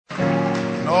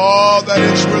all that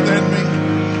is within me.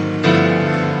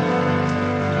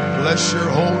 Bless your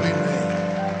holy name.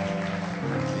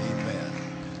 Amen.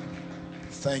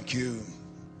 Thank you,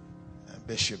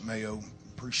 Bishop Mayo.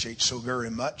 Appreciate so very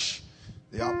much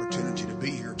the opportunity to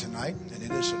be here tonight, and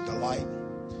it is a delight.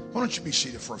 Why don't you be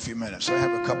seated for a few minutes? I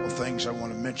have a couple of things I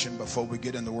want to mention before we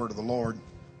get in the Word of the Lord.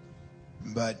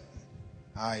 But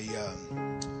I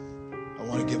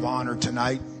want to give honor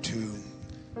tonight to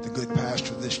the good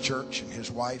pastor of this church and his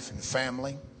wife and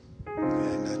family.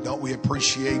 And don't we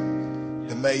appreciate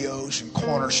the Mayos and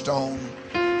Cornerstone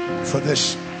for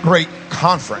this great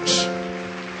conference,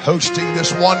 hosting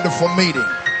this wonderful meeting.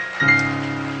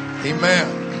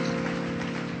 Amen.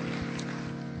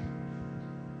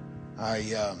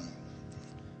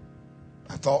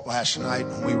 I thought last night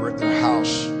when we were at their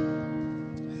house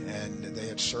and they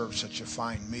had served such a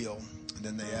fine meal, and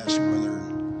then they asked Brother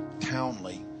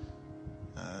Townley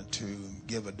to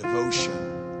give a devotion,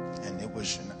 and it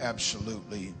was an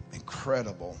absolutely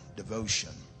incredible devotion.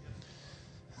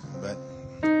 But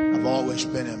I've always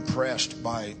been impressed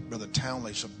by Brother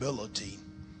Townley's ability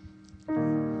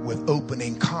with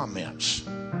opening comments.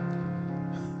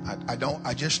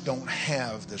 I just don't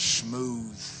have the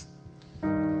smooth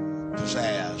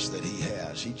pizzazz that he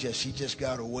has. He just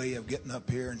got a way of getting up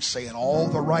here and saying all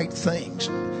the right things.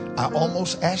 I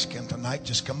almost asked him tonight,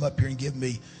 just come up here and give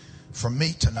my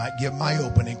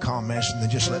opening comments and then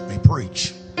just let me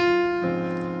preach.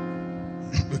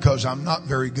 Because I'm not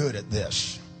very good at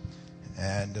this.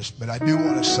 But I do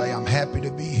want to say I'm happy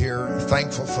to be here and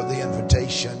thankful for the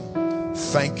invitation.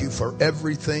 Thank you for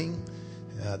everything.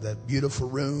 That beautiful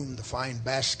room, the fine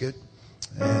basket,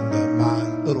 and my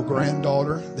little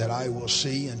granddaughter that I will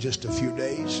see in just a few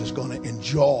days is going to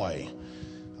enjoy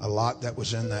a lot that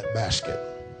was in that basket.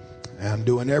 And I'm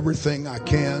doing everything I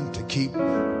can to keep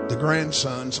the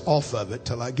grandsons off of it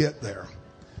till I get there.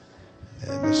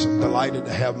 And I'm delighted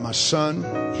to have my son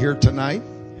here tonight,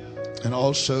 and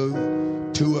also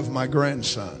two of my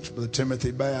grandsons, Brother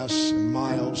Timothy Bass and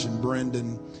Miles and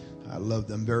Brendan. I love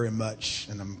them very much,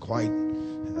 and I'm quite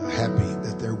happy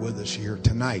that they're with us here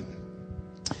tonight.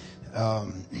 I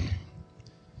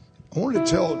wanted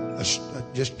to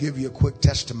just give you a quick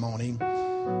testimony.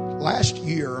 Last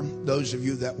year, those of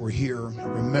you that were here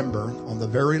remember on the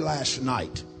very last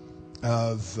night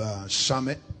of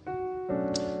Summit,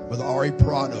 Brother Ari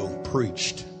Prado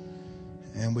preached,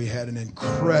 and we had an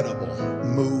incredible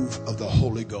move of the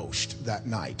Holy Ghost that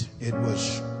night. It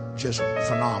was just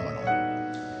phenomenal.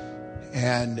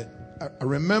 And I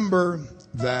remember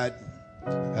that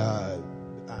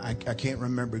I can't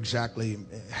remember exactly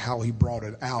how he brought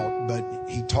it out, but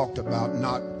he talked about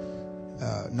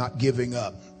not giving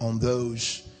up on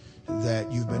those that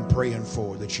you've been praying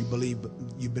for, that you've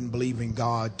been believing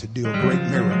God to do a great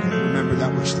miracle. Remember,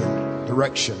 that was the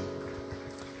direction.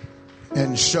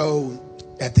 And so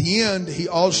at the end, he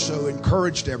also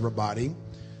encouraged everybody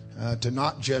to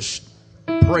not just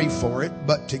pray for it,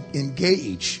 but to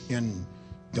engage in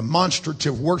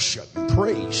demonstrative worship and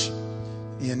praise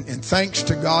and thanks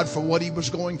to God for what he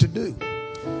was going to do.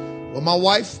 Well, my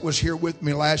wife was here with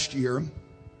me last year,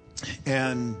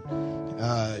 and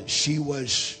she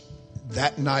was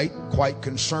that night quite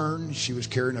concerned. She was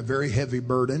carrying a very heavy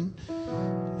burden.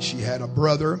 She had a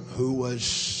brother who was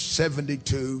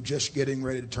 72, just getting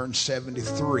ready to turn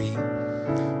 73,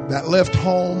 that left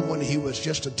home when he was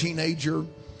just a teenager.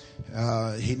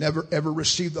 He never ever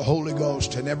received the Holy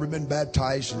Ghost, had never been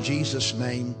baptized in Jesus'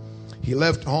 name. He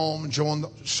left home, joined the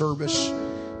service,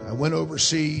 went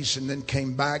overseas, and then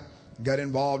came back, got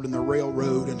involved in the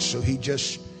railroad, and so he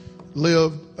just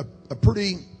lived a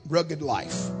pretty rugged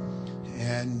life,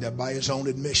 and by his own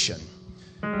admission.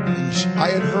 And I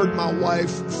had heard my wife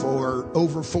for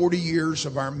over 40 years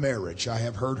of our marriage. I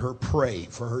have heard her pray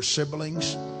for her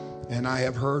siblings, and I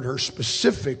have heard her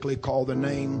specifically call the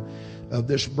name of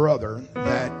this brother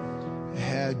that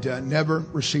had never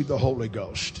received the Holy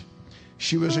Ghost.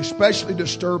 She was especially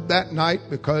disturbed that night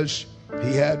because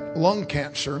he had lung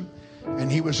cancer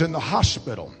and he was in the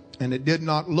hospital, and it did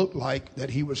not look like that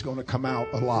he was going to come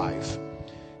out alive.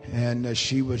 And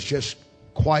she was just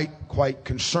quite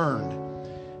concerned.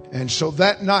 And so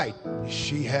that night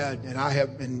she had,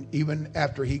 and even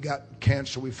after he got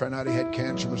cancer, we found out he had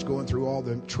cancer, was going through all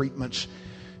the treatments.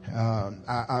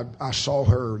 I saw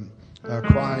her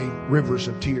cry rivers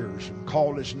of tears and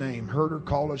called his name, heard her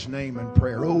call his name in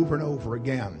prayer over and over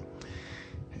again.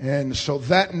 And so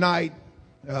that night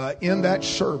in that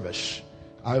service,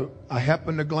 I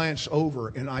happened to glance over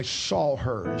and I saw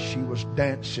her as she was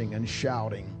dancing and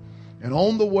shouting. And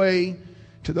on the way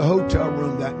to the hotel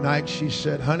room that night, she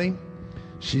said, "Honey,"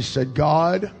 She said,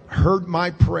 God heard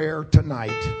my prayer tonight,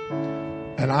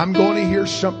 and I'm going to hear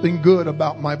something good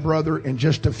about my brother in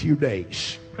just a few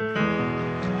days.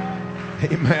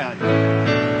 Amen.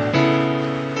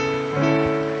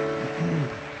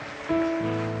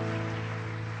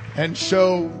 And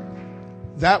so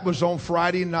that was on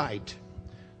Friday night.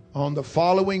 On the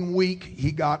following week,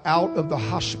 he got out of the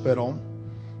hospital.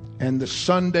 And the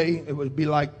Sunday, it would be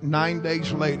like 9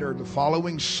 days later, the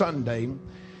following Sunday,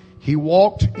 he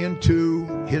walked into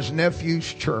his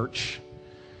nephew's church.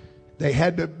 They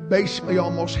had to basically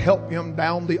almost help him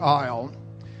down the aisle.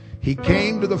 He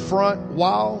came to the front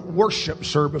while worship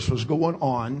service was going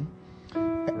on,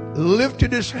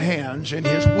 lifted his hands in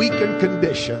his weakened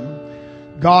condition.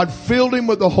 God filled him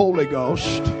with the Holy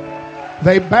Ghost.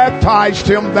 They baptized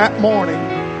him that morning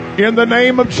in the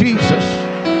name of Jesus.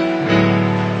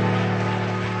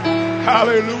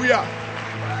 Hallelujah.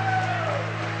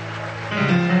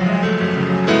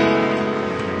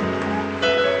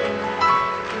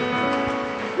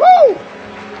 Woo!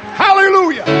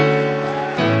 Hallelujah.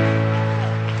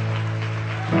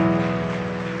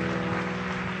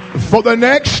 For the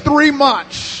next 3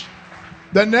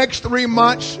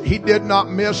 months, he did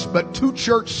not miss but 2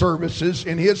 church services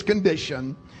in his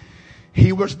condition.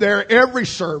 He was there every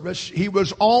service. He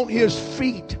was on his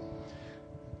feet,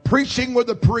 preaching with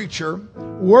the preacher,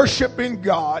 worshiping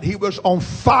God. He was on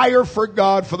fire for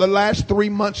God for the last 3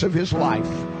 months of his life.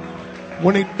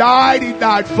 When he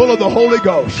died full of the Holy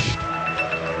Ghost.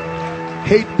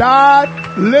 He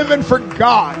died living for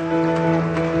God.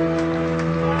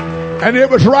 And it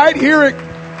was right here at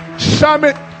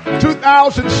Summit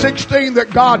 2016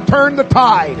 that God turned the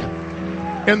tide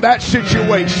in that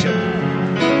situation.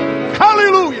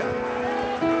 Hallelujah.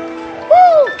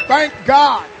 Woo! Thank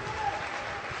God.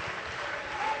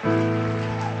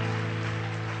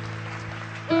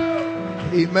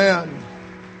 Amen.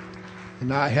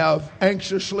 And I have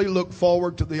anxiously looked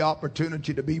forward to the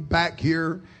opportunity to be back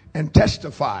here and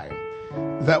testify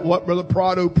that what Brother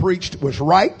Prado preached was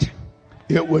right.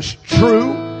 It was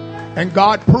true. And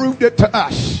God proved it to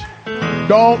us.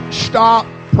 Don't stop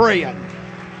praying.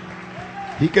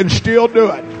 He can still do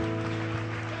it.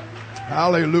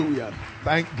 Hallelujah.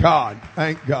 Thank God.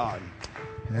 Thank God.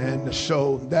 And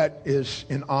so that is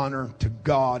in honor to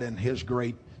God and His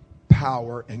great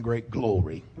power and great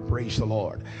glory. Praise the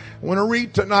Lord. I want to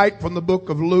read tonight from the book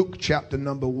of Luke, chapter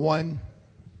number 1.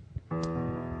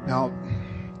 Now,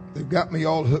 they've got me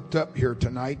all hooked up here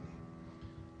tonight.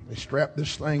 They strapped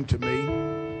this thing to me.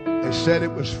 They said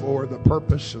it was for the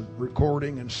purpose of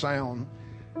recording and sound.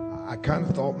 I kind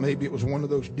of thought maybe it was one of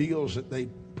those deals that they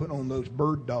put on those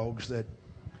bird dogs, that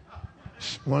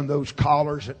one of those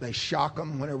collars that they shock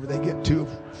them whenever they get too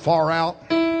far out.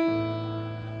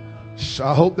 So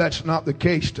I hope that's not the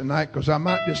case tonight, because I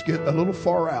might just get a little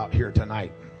far out here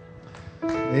tonight.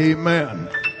 Amen.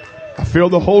 I feel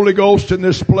the Holy Ghost in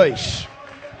this place.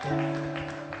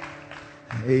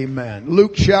 Amen.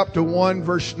 Luke chapter 1,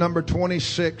 verse number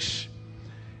 26.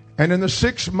 And in the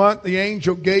 6th month, the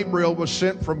angel Gabriel was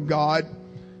sent from God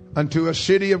unto a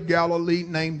city of Galilee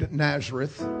named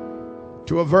Nazareth,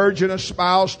 to a virgin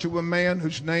espoused to a man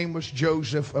whose name was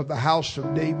Joseph, of the house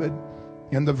of David,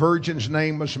 and the virgin's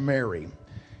name was Mary.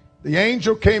 The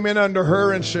angel came in unto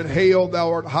her and said, Hail,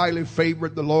 thou art highly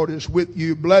favored, the Lord is with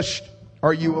you. Blessed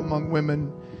are you among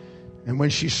women. And when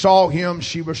she saw him,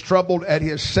 she was troubled at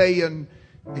his saying,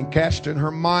 and cast in her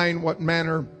mind what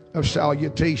manner of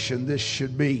salutation this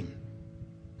should be.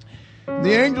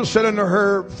 The angel said unto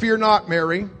her, Fear not,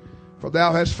 Mary, for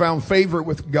thou hast found favor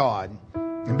with God.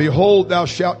 And behold, thou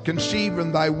shalt conceive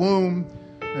in thy womb,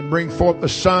 and bring forth a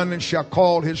son, and shall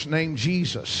call his name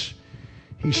Jesus.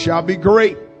 He shall be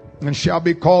great, and shall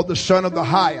be called the Son of the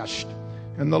Highest.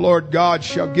 And the Lord God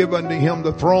shall give unto him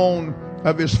the throne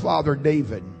of his father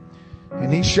David.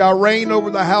 And he shall reign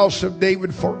over the house of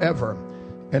David forever.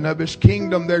 And of his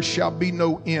kingdom there shall be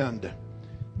no end.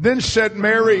 Then said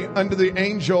Mary unto the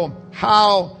angel,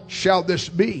 How shall this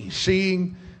be,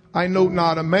 seeing I know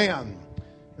not a man?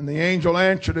 And the angel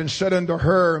answered and said unto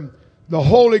her, The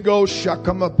Holy Ghost shall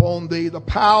come upon thee, the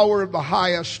power of the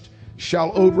highest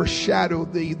shall overshadow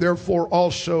thee. Therefore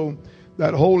also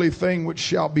that holy thing which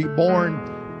shall be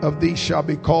born of thee shall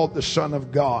be called the Son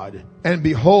of God. And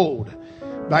behold,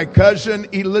 thy cousin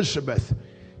Elizabeth,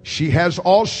 she has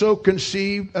also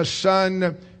conceived a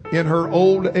son in her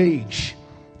old age.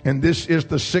 And this is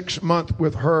the 6th month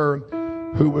with her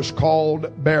who was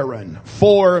called barren.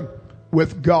 For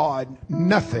with God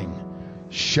nothing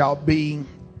shall be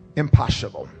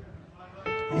impossible.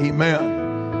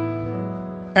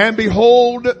 Amen. And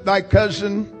behold, thy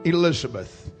cousin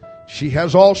Elizabeth, she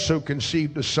has also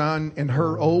conceived a son in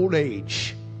her old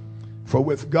age. For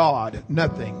with God,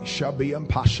 nothing shall be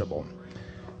impossible.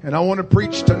 And I want to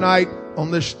preach tonight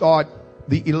on this thought,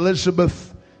 the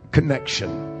Elizabeth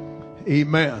connection.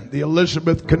 Amen. The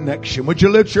Elizabeth connection. Would you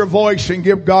lift your voice and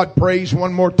give God praise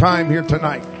one more time here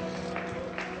tonight?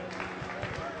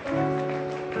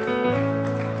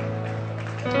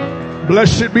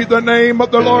 Blessed be the name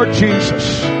of the Lord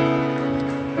Jesus.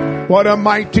 What a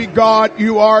mighty God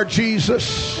you are,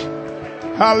 Jesus.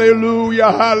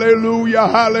 Hallelujah, hallelujah,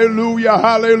 hallelujah,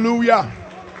 hallelujah.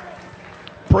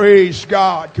 Praise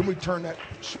God. Can we turn that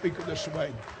speaker this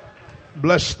way?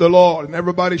 Bless the Lord. And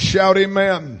everybody shout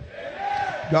amen.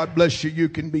 God bless you. You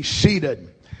can be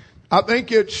seated. I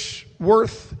think it's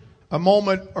worth a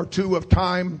moment or two of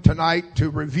time tonight to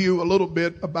review a little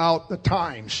bit about the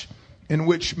times in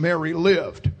which Mary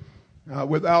lived,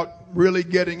 without really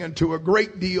getting into a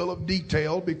great deal of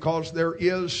detail, because there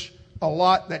is a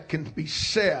lot that can be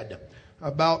said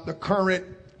about the current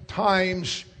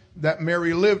times that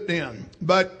Mary lived in.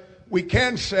 But we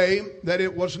can say that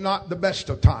it was not the best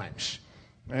of times.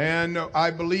 And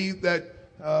I believe that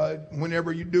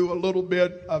whenever you do a little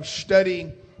bit of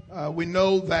study, we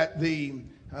know that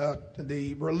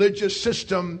the religious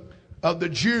system of the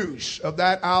Jews of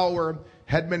that hour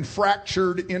had been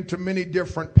fractured into many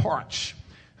different parts.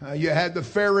 You had the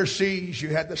Pharisees, you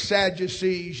had the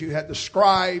Sadducees, you had the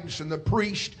scribes and the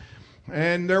priests,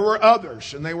 and there were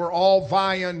others, and they were all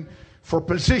vying for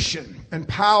position and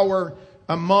power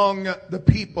among the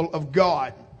people of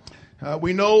God.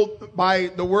 We know by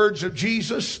the words of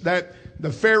Jesus that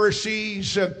the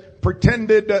Pharisees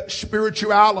pretended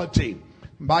spirituality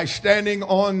by standing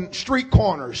on street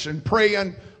corners and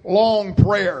praying long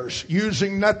prayers,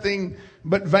 using nothing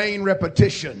but vain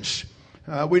repetitions.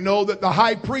 We know that the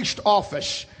high priest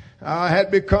office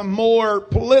had become more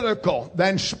political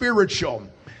than spiritual.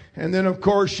 And then, of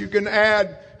course, you can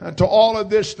add to all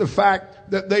of this the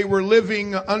fact that they were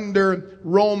living under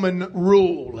Roman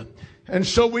rule. And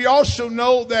so we also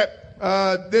know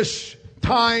that this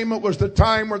time was the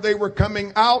time where they were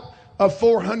coming out of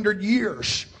 400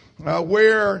 years,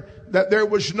 where that there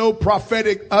was no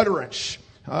prophetic utterance.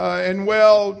 And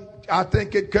well, I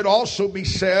think it could also be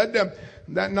said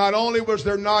that not only was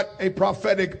there not a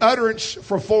prophetic utterance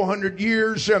for 400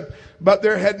 years, but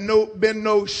there had been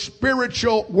no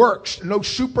spiritual works, no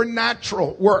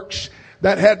supernatural works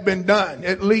that had been done.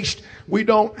 At least we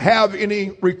don't have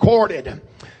any recorded.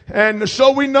 And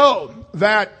so we know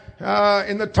that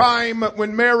in the time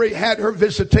when Mary had her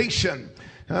visitation,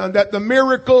 that the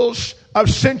miracles of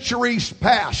centuries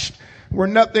past were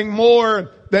nothing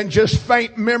more than just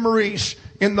faint memories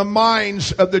in the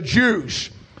minds of the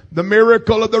Jews. The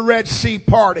miracle of the Red Sea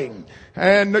parting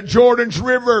and the Jordan's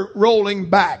River rolling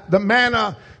back. The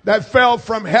manna that fell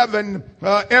from heaven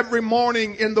every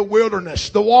morning in the wilderness.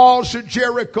 The walls of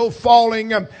Jericho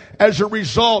falling as a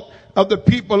result of the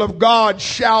people of God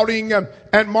shouting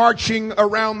and marching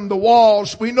around the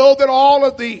walls. We know that all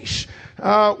of these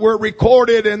were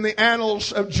recorded in the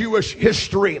annals of Jewish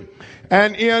history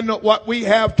and in what we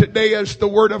have today as the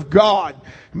Word of God.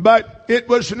 But it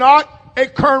was not a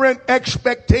current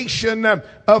expectation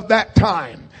of that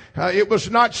time. It was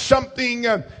not something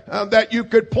that you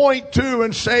could point to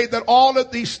and say that all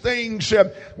of these things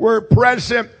were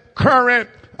present, current,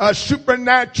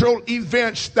 supernatural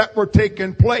events that were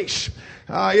taking place.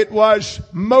 It was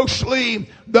mostly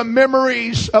the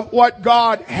memories of what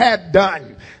God had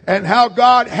done and how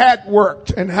God had worked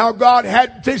and how God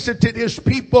had visited His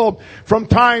people from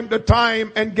time to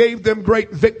time and gave them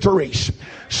great victories.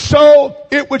 So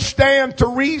it would stand to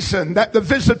reason that the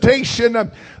visitation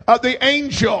of the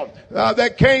angel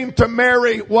that came to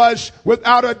Mary was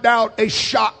without a doubt a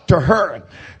shock to her.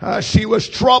 She was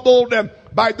troubled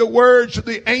by the words of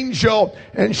the angel,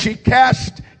 and she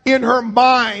cast in her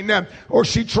mind, or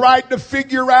she tried to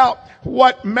figure out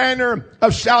what manner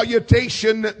of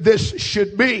salutation this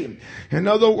should be. In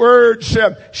other words,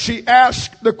 she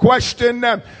asked the question,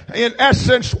 in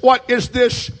essence, what is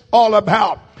this all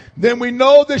about? Then we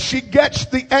know that she gets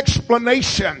the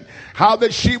explanation, how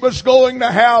that she was going to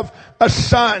have a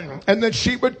son and that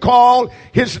she would call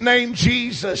his name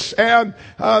Jesus, and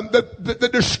the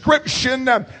description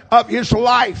of his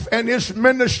life and his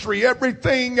ministry,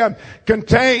 everything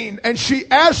contained. And she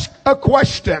asked a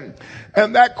question,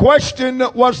 and that question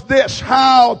was this: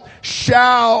 how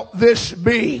shall this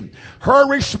be? Her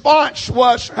response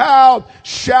was, how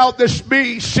shall this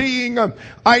be, seeing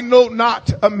I know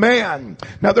not a man?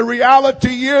 Now the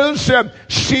reality is,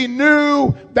 she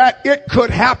knew that it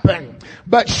could happen,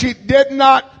 but she did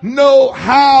not know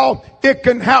how it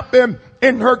can happen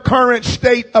in her current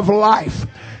state of life.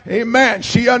 Amen.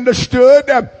 She understood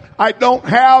I don't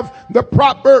have the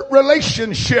proper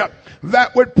relationship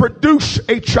that would produce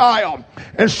a child.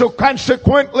 And so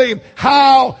consequently,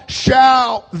 how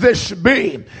shall this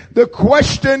be? The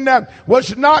question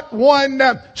was not one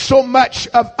so much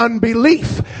of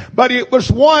unbelief, but it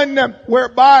was one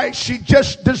whereby she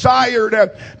just desired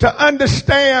to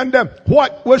understand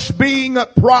what was being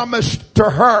promised to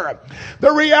her.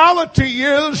 The reality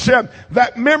is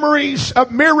that memories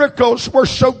of miracles were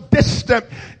so distant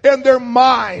in their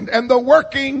mind, and the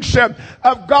workings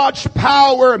of God's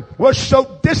power was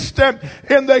so distant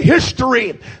in the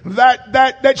history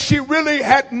that she really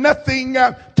had nothing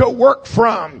to work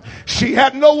from. She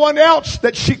had no one else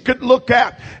that she could look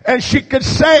at and she could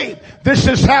say, this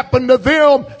has happened to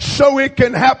them, so it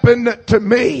can happen to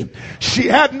me. She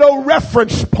had no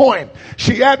reference point.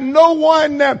 She had no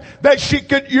one that she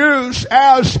could use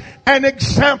as an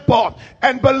example,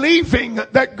 and believing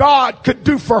that God could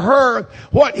do for her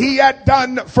what he had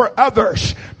done for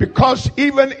others. Because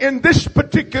even in this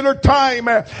particular time,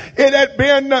 it had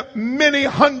been many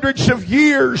hundreds of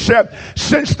years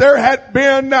since there had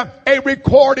been a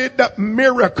recorded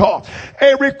miracle,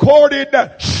 a recorded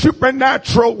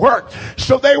supernatural work.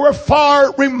 So they were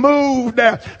far removed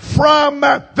from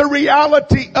the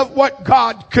reality of what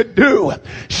God could do.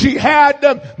 She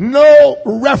had no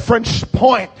reference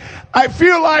point. I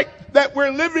feel like that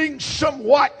we're living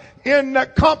somewhat in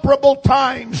comparable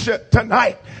times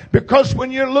tonight, because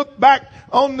when you look back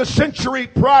on the century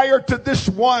prior to this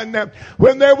one,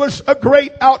 when there was a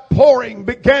great outpouring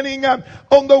beginning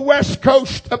on the west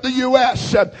coast of the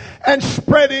U.S. And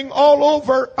spreading all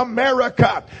over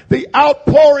America, the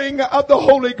outpouring of the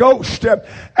Holy Ghost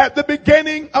at the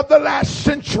beginning of the last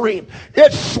century,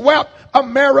 it swept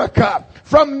America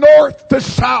from north to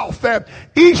south,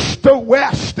 east to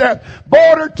west,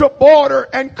 border to border,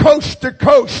 and coast to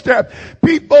coast.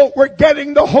 People were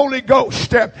getting the Holy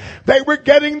Ghost. They were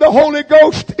getting the Holy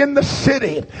Ghost in the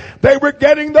city. They were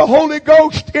getting the Holy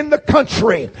Ghost in the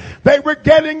country. They were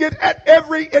getting it at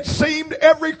every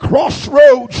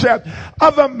crossroads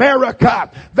of America.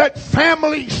 That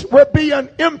families were being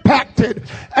impacted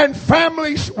and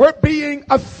families were being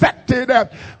affected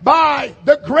by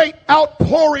the great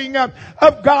outpouring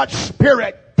of God's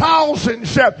Spirit.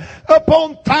 Thousands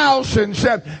upon thousands,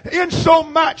 in so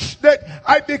much that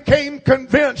I became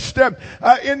convinced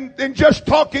in just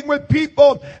talking with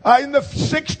people in the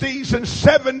 60s and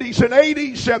 70s and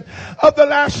 80s of the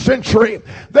last century,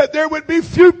 that there would be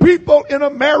few people in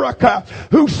America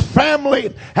whose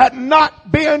family had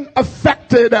not been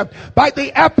affected by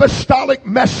the apostolic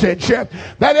message,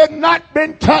 that had not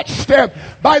been touched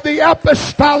by the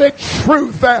apostolic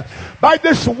truth, by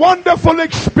this wonderful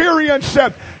experience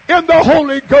in the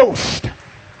Holy Ghost.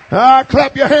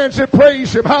 Clap your hands and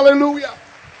praise him. Hallelujah.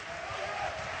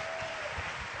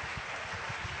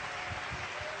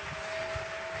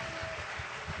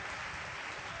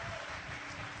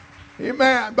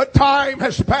 Amen. But time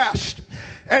has passed.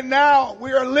 And now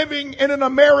we are living in an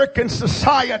American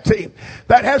society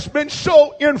that has been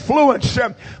so influenced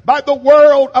by the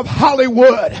world of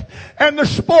Hollywood and the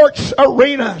sports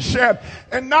arenas,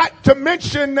 and not to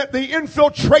mention the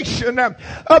infiltration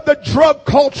of the drug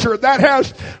culture that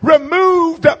has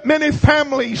removed many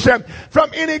families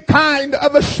from any kind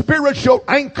of a spiritual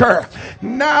anchor.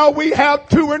 Now we have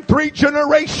 2 and 3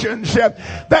 generations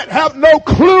that have no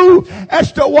clue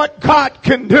as to what God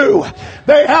can do.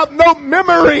 They have no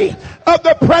memory of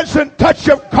the present touch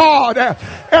of God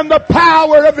and the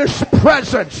power of his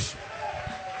presence.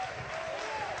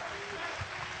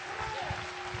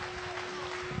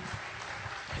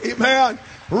 Amen.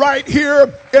 Right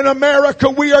here in America,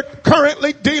 we are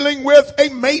currently dealing with a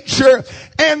major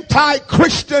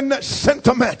anti-Christian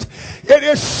sentiment. It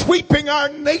is sweeping our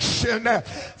nation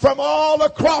from all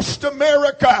across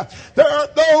America. There are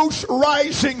those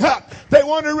rising up. They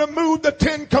want to remove the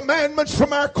 10 Commandments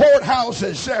from our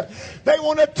courthouses. They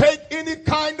want to take any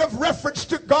kind of reference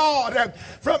to God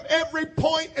from every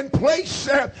point and place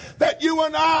that you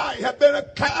and I have been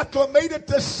acclimated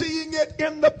to seeing it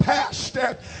in the past.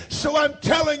 So I'm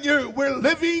telling you, we're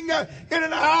living in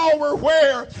an hour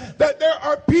where that there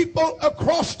are people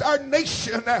across our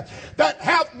nation that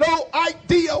have no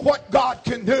idea what God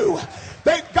can do.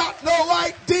 They've got no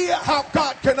idea how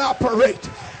God can operate.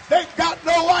 They've got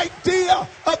no idea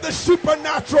of the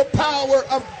supernatural power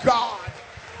of God.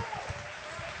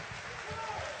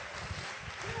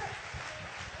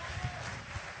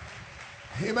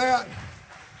 Amen.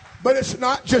 But it's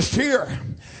not just here.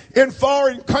 In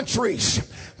foreign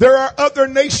countries, There are other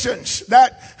nations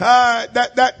that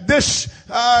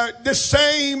this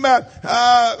same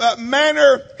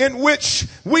manner in which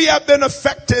we have been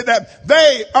affected,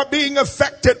 they are being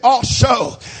affected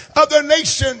also. Other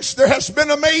nations, there has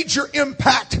been a major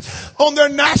impact on their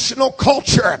national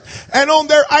culture and on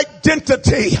their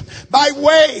identity by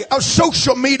way of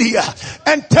social media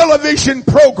and television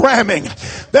programming.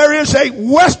 There is a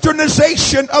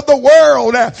westernization of the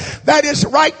world that is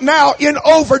right now in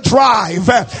overdrive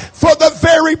for the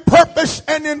very purpose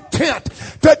and intent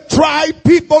to drive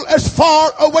people as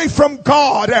far away from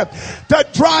God, to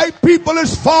drive people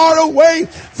as far away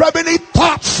from any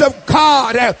thoughts of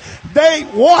God. They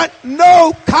want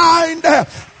no kind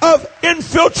of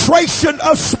infiltration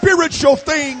of spiritual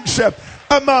things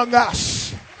among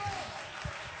us.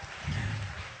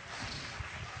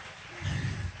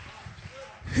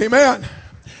 Amen.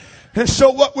 And so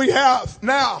what we have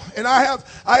now, and I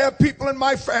have people in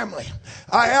my family.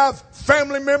 I have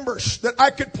family members that I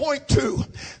could point to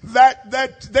that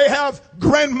they have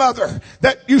grandmother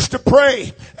that used to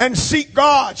pray and seek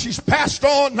God. She's passed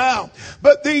on now.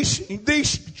 But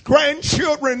these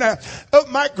grandchildren of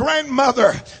my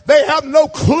grandmother, they have no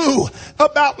clue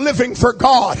about living for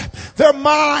God. Their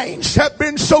minds have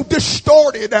been so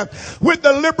distorted with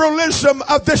the liberalism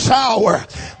of this hour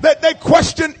that they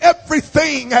question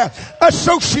everything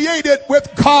associated with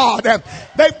God.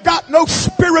 They've got no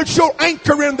spiritual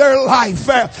anchor in their life.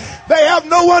 They have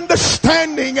no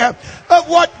understanding of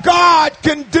what God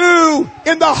can do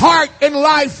in the heart and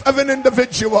life of an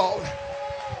individual.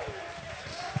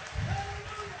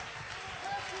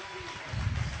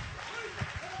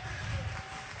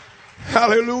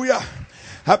 Hallelujah.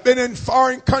 I've been in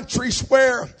foreign countries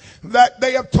where that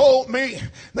they have told me,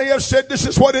 they have said this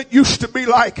is what it used to be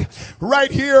like right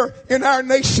here in our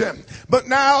nation. But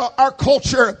now our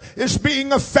culture is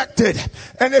being affected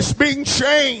and it's being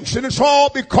changed. And it's all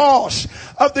because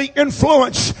of the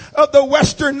influence of the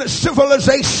Western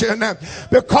civilization,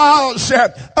 because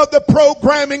of the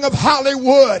programming of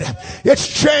Hollywood. It's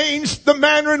changed the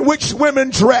manner in which women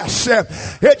dress.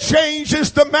 It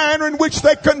changes the manner in which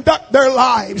they conduct their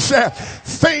lives.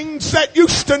 Things that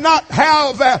used to not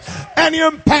have an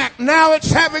impact, now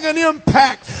it's having an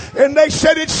impact. And they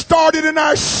said it started in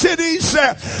our cities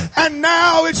and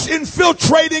now it's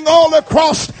infiltrating all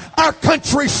across our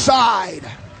countryside.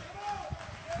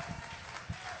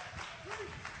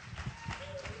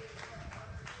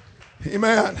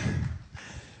 Amen.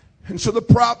 And so the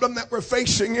problem that we're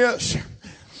facing is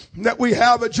that we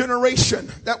have a generation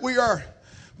that we are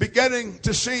beginning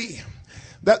to see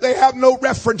that they have no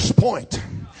reference point.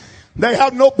 They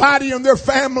have nobody in their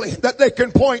family that they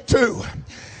can point to.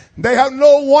 They have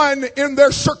no one in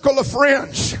their circle of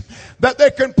friends that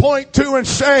they can point to and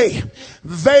say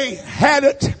they had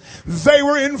it. They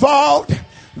were involved.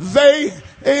 They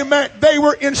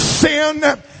were in sin.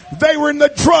 They were in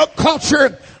the drug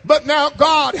culture. But now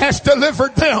God has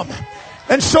delivered them.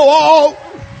 And so all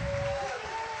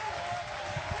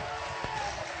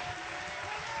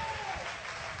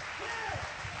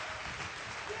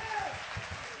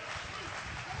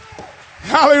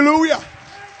hallelujah.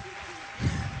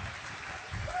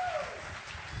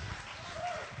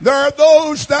 There are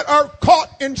those that are caught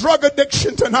in drug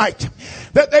addiction tonight,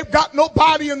 that they've got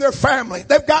nobody in their family.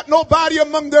 They've got nobody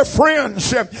among their friends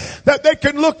that they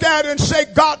can look at and say,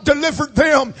 God delivered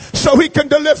them so he can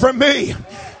deliver me.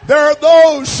 There are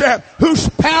those whose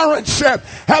parents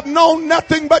have known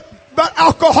nothing but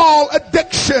alcohol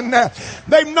addiction.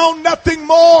 They've known nothing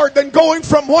more than going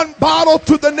from one bottle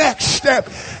to the next.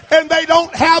 And they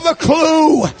don't have a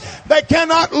clue. They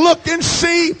cannot look and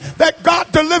see that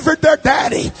God delivered their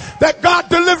daddy, that God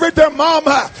delivered their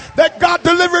mama, that God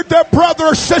delivered their brother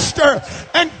or sister,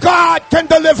 and God can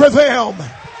deliver them.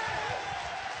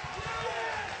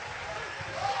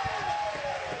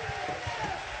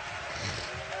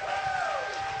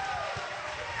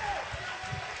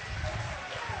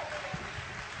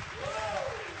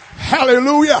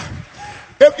 Hallelujah.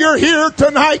 If you're here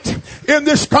tonight in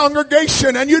this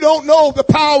congregation and you don't know the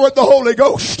power of the Holy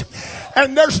Ghost,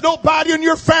 and there's nobody in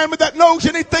your family that knows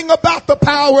anything about the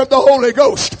power of the Holy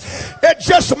Ghost, it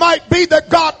just might be that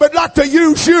God would like to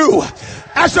use you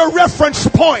as a reference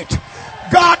point.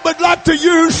 God would like to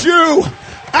use you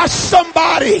as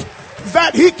somebody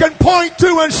that he can point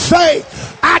to and say,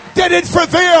 I did it for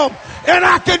them and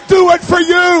I can do it for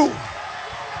you.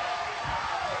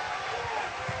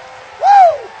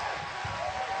 Woo!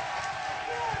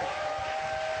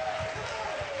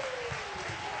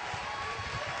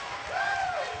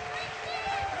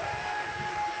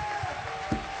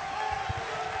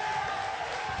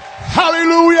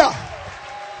 Hallelujah.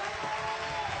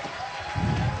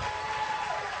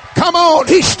 Come on,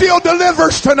 he still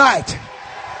delivers tonight.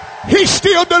 He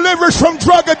still delivers from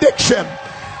drug addiction.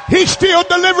 He still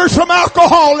delivers from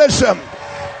alcoholism.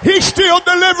 He still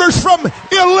delivers from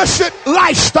illicit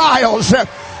lifestyles.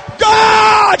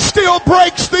 God still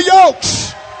breaks the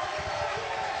yokes.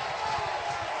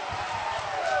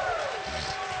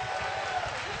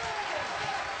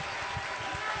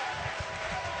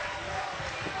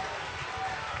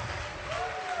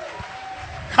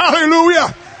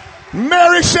 Hallelujah.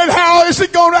 Mary said, how is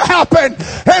it going to happen?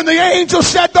 And the angel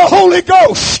said, the Holy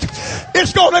Ghost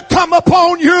is going to come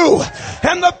upon you,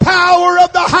 and the power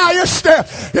of the highest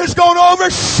is going to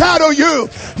overshadow you.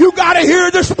 You got to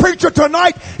hear this preacher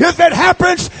tonight. If it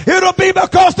happens, it'll be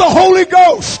because the Holy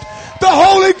Ghost, the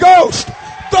Holy Ghost,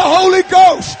 the Holy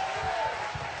Ghost.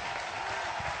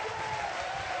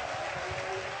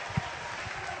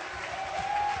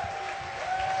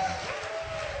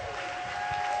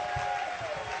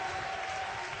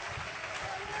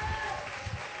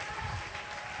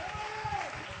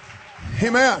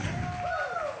 Amen.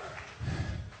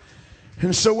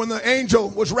 And so when the angel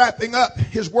was wrapping up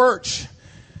his words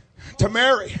to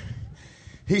Mary,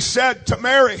 he said to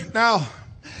Mary, now,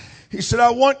 he said,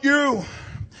 I want you,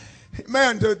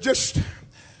 man, to just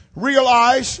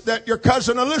realize that your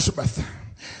cousin Elizabeth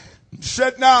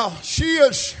said, now, she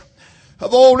is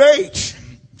of old age.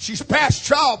 She's past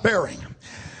childbearing,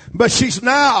 but she's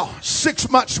now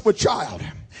 6 months with child.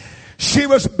 She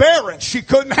was barren. She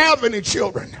couldn't have any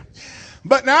children.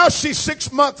 But now she's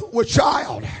 6 months with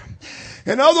child.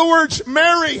 In other words,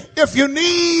 Mary, if you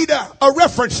need a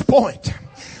reference point,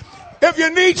 if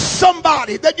you need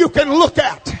somebody that you can look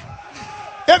at,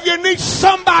 if you need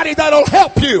somebody that'll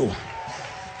help you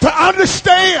to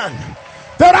understand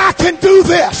that I can do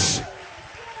this,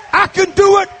 I can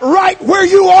do it right where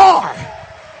you are.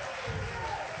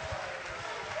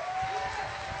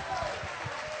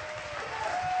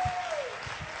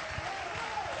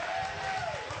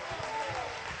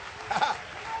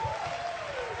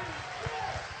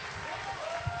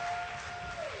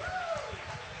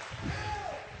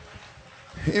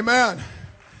 Amen.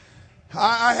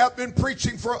 I have been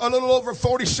preaching for a little over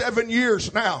 47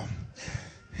 years now.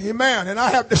 Amen. And I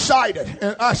have decided,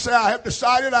 I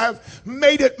have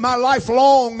made it my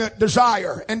lifelong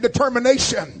desire and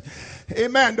determination,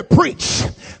 amen, to preach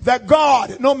that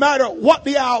God, no matter what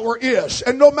the hour is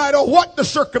and no matter what the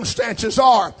circumstances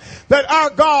are, that our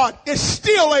God is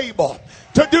still able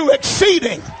to do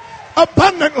exceeding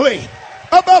abundantly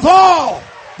above all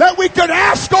that we could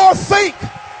ask or think.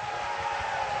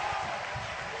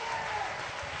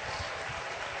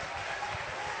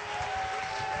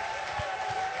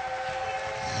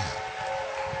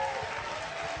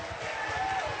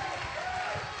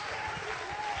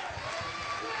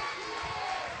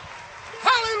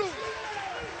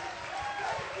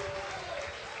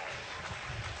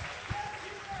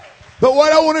 But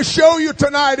what I want to show you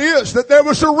tonight is that there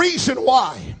was a reason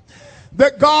why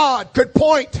that God could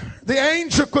point, the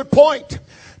angel could point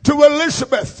to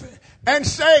Elizabeth and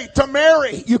say to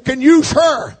Mary, you can use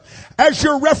her as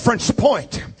your reference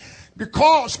point.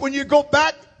 Because when you go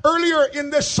back earlier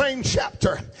in this same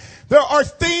chapter, there are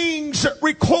things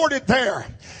recorded there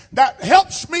that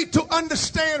helps me to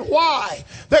understand why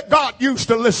that God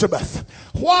used Elizabeth.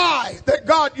 Why that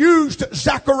God used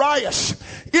Zacharias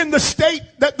in the state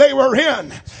that they were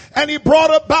in. And he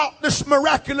brought about this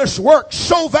miraculous work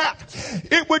so that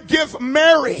it would give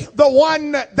Mary, the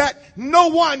one that no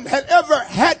one had ever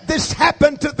had this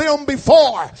happen to them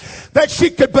before, that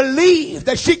she could believe,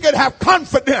 that she could have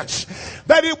confidence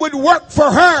that it would work for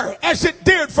her as it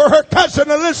did for her cousin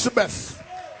Elizabeth.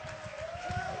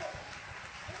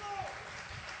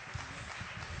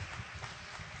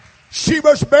 She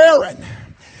was barren,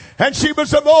 and she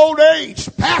was of old age,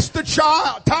 past the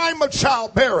time of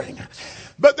childbearing.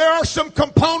 But there are some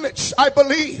components, I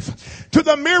believe, to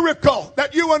the miracle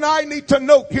that you and I need to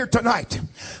note here tonight.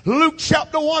 Luke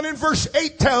chapter 1 and verse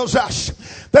 8 tells us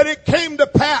that it came to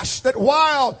pass that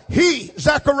while he,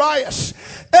 Zacharias,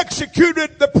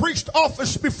 executed the priest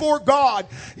office before God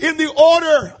in the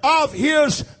order of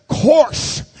his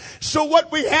course. So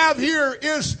what we have here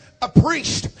is a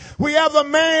priest. We have a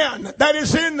man that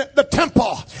is in the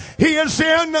temple. He is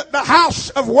in the house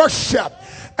of worship.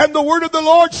 And the word of the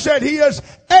Lord said he is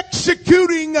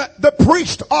executing the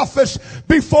priest office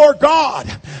before God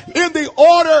in the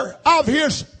order of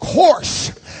his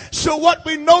course. So what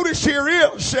we notice here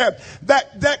is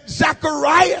that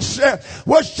Zacharias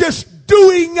was just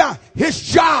doing his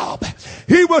job.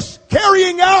 He was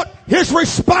carrying out his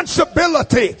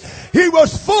responsibility. He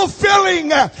was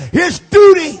fulfilling his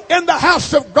duty in the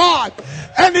house of God.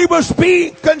 And he was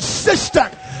being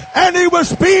consistent and he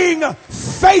was being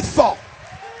faithful.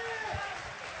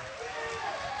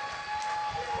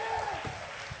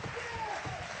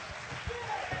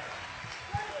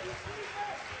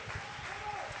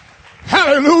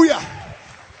 Hallelujah.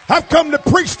 I've come to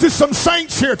preach to some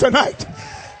saints here tonight.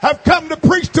 I've come to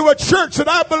preach to a church that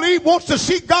I believe wants to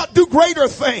see God do greater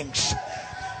things.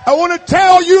 I want to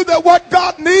tell you that what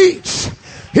God needs,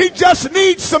 He just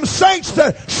needs some saints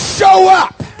to show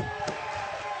up.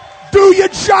 Do your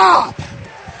job.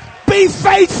 Be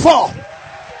faithful.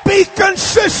 Be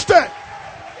consistent.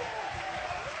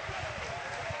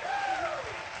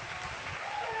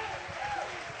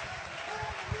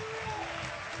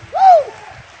 Woo!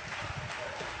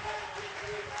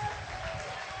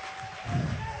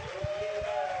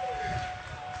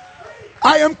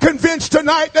 I am convinced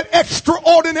tonight that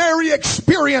extraordinary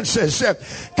experiences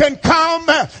can come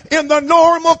in the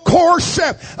normal course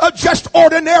of just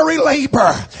ordinary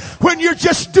labor. When you're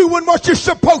just doing what you're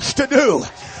supposed to do.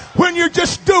 When you're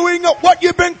just doing what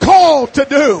you've been called to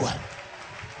do.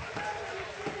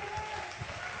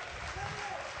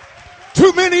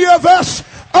 Too many of us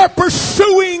are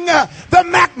pursuing the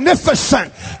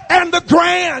magnificent and the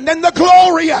grand and the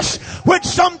glorious, when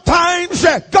sometimes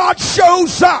God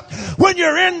shows up when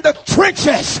you're in the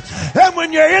trenches and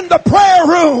when you're in the prayer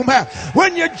room,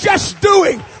 when you're just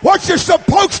doing what you're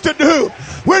supposed to do,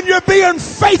 when you're being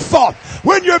faithful,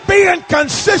 when you're being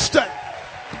consistent.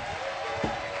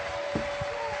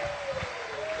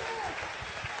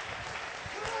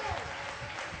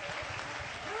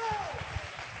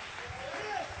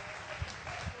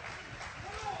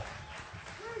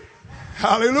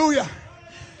 Hallelujah.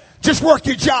 Just work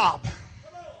your job.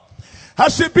 I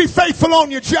said be faithful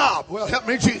on your job. Well, help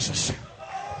me, Jesus.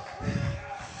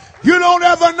 You don't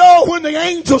ever know when the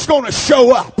angel's going to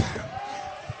show up.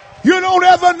 You don't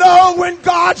ever know when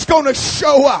God's going to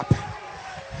show up.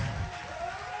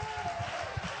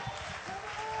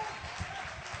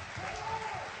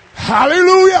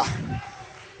 Hallelujah.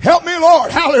 Help me, Lord.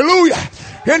 Hallelujah.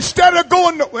 Instead of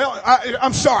going to,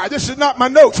 I'm sorry, this is not my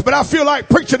notes, but I feel like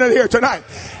preaching it here tonight.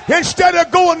 Instead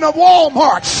of going to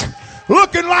Walmart's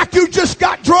looking like you just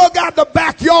got drug out of the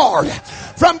backyard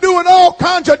from doing all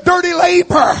kinds of dirty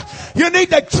labor, you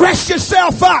need to dress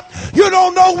yourself up. You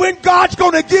don't know when God's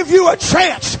going to give you a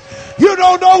chance. You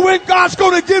don't know when God's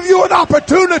going to give you an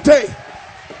opportunity.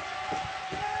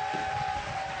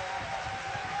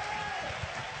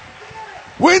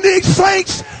 We need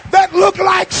saints that look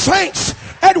like saints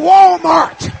at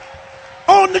Walmart,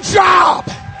 on the job.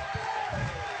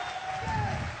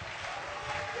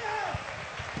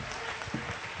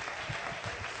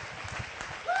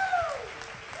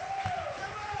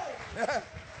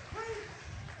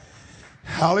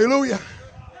 Hallelujah.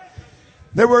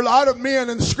 There were a lot of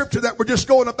men in the scripture that were just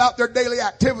going about their daily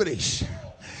activities,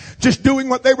 just doing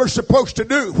what they were supposed to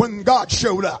do when God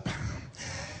showed up.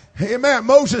 Amen.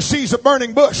 Moses sees a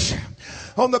burning bush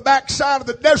on the backside of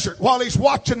the desert while he's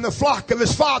watching the flock of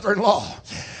his father-in-law.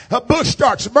 A bush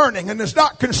starts burning and is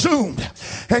not consumed.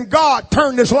 And God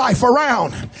turned his life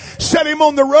around, set him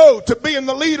on the road to being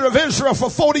the leader of Israel for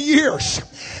 40 years.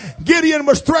 Gideon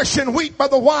was threshing wheat by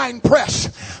the wine press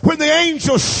when the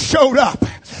angels showed up.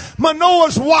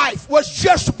 Manoah's wife was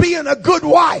just being a good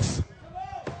wife.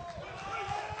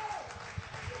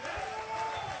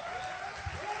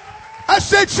 I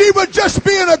said she was just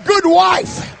being a good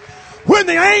wife when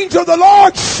the angel of the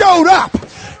Lord showed up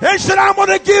and said, I'm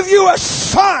going to give you a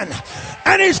son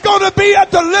and he's going to be a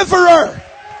deliverer.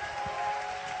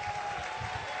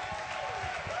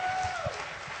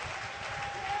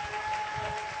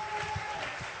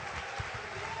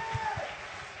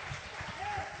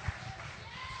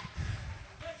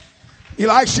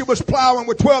 Elisha was plowing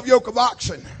with 12 yoke of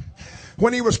oxen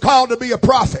when he was called to be a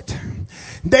prophet.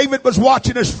 David was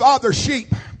watching his father's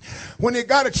sheep when he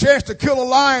got a chance to kill a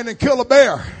lion and kill a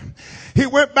bear. He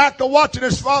went back to watching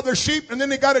his father's sheep, and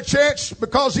then he got a chance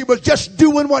because he was just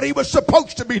doing what he was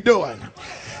supposed to be doing.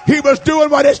 He was doing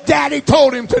what his daddy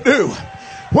told him to do.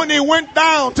 When he went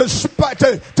down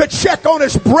to check on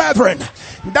his brethren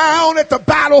down at the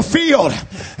battlefield,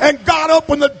 and God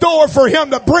opened the door for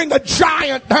him to bring a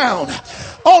giant down.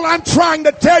 All I'm trying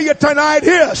to tell you tonight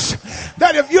is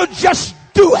that if you just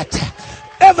do it,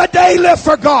 every day live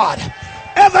for God,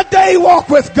 every day walk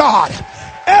with God,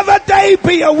 every day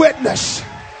be a witness.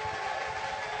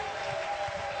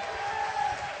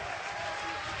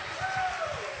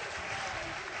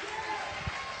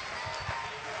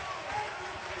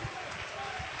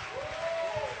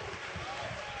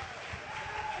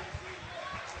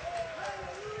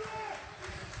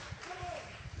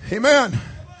 Amen.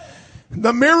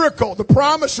 The miracle, the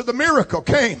promise of the miracle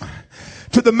came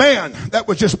to the man that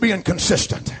was just being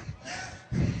consistent.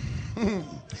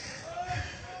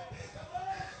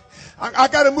 I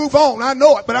got to move on. I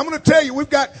know it, but I'm going to tell you,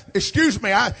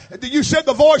 you said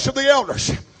the voice of the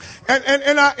elders.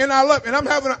 And I love, and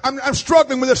I'm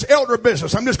struggling with this elder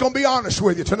business. I'm just going to be honest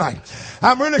with you tonight.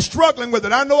 I'm really struggling with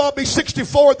it. I know I'll be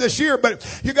 64 this year,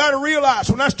 but you got to realize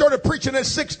when I started preaching at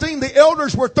 16, the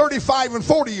elders were 35 and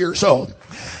 40 years old.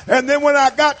 And then when I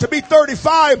got to be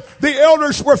 35, the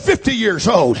elders were 50 years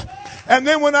old. And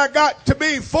then when I got to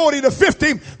be 40 to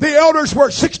 50, the elders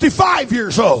were 65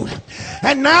 years old.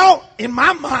 And now, in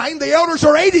my mind, the elders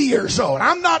are 80 years old.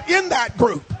 I'm not in that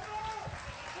group.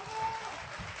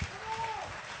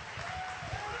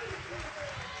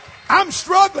 I'm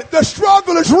struggling. The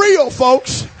struggle is real,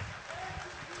 folks.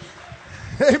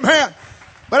 Amen.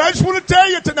 But I just want to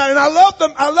tell you tonight, and I love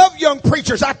them. I love young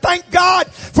preachers. I thank God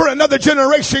for another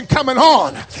generation coming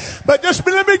on. But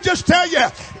let me just tell you,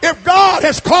 if God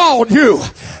has called you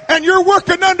and you're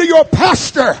working under your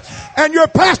pastor and your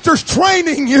pastor's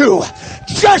training you,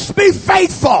 just be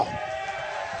faithful.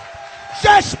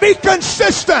 Just be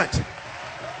consistent.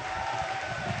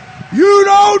 You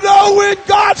don't know when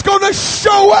God's going to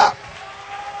show up.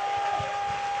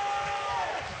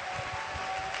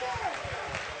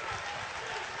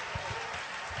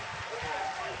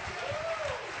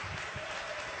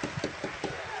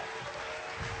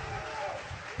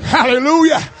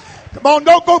 Hallelujah. Come on,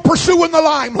 don't go pursuing the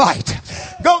limelight.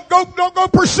 Don't go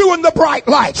pursuing the bright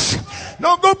lights.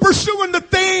 Don't go pursuing the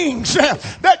things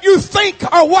that you think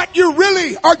are what you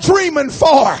really are dreaming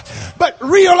for. But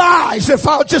realize, if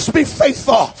I'll just be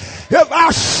faithful, if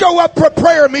I'll show up for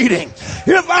prayer meeting,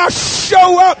 if I'll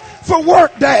show up for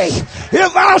work day,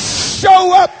 if I'll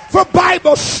show up for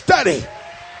Bible study,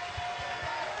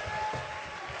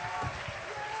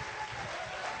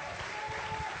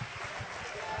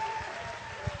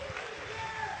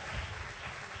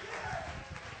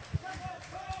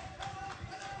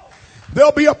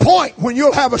 there'll be a point when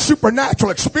you'll have a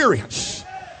supernatural experience.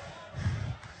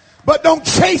 But don't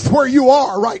chafe where you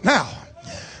are right now.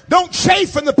 Don't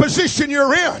chafe in the position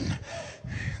you're in.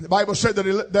 The Bible said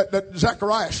that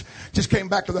Zacharias just came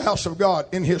back to the house of God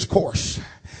in his course.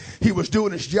 He was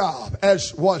doing his job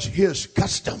as was his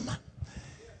custom.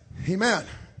 Amen.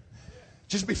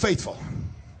 Just be faithful.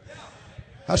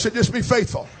 I said just be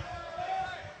faithful.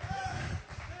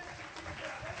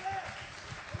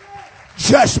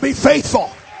 Just be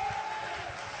faithful.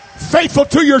 Faithful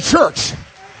to your church.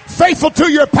 Faithful to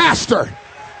your pastor.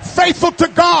 Faithful to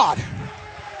God.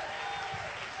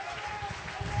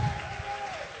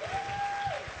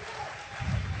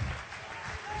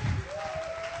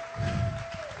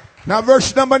 Now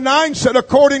verse number 9 said,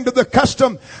 according to the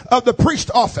custom of the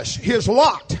priest office, his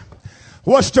lot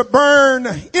was to burn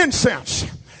incense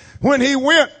when he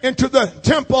went into the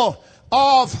temple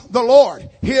of the Lord.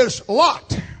 His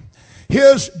lot,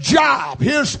 his job,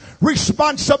 his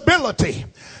responsibility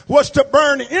was to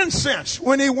burn incense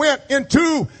when he went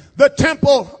into the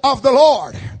temple of the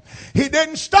Lord. He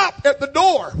didn't stop at the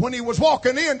door when he was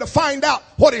walking in to find out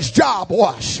what his job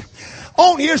was.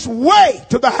 On his way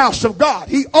to the house of God,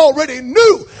 he already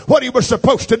knew what he was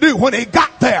supposed to do when he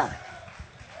got there.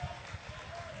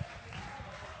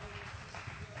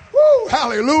 Woo,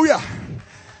 hallelujah.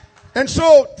 And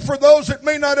so, for those that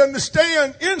may not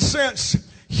understand, incense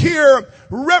here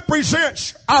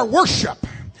represents our worship.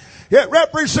 It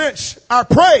represents our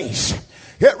praise.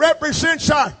 It represents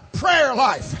our prayer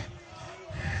life.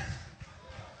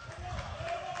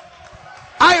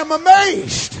 I am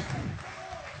amazed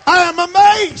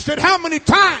at how many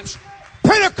times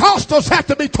Pentecostals have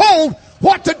to be told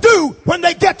what to do when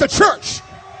they get to church.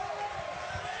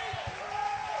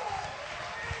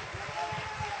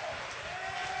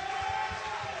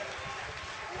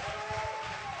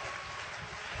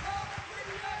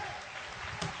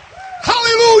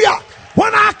 Hallelujah.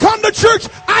 When I come to church,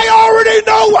 I already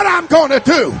know what I'm going to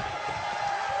do.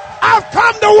 I've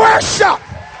come to worship.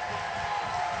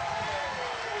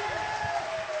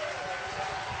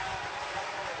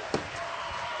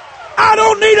 I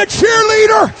don't need a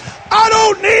cheerleader. I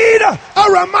don't need a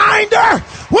reminder.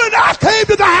 When I came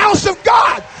to the house of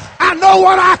God, I know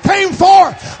what I came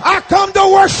for. I come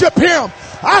to worship Him.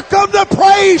 I come to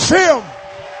praise Him.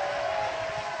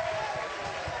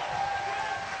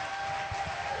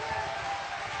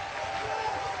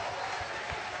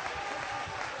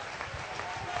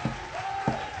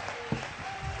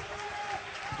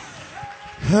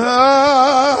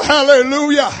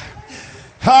 Hallelujah.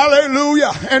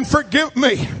 Hallelujah. And forgive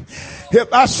me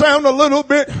if I sound a little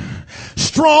bit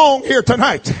strong here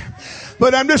tonight.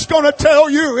 But I'm just going to tell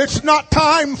you, it's not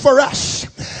time for us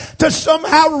to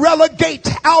somehow relegate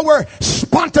our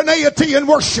spontaneity in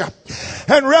worship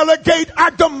and relegate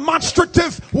our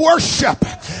demonstrative worship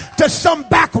to some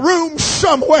back room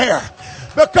somewhere,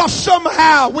 because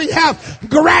somehow we have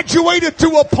graduated to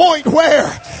a point where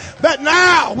that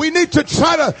now we need to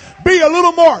try to be a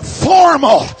little more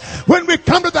formal when we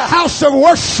come to the house of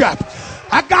worship.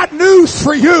 I got news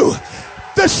for you.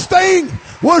 This thing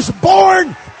was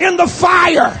born in the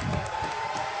fire.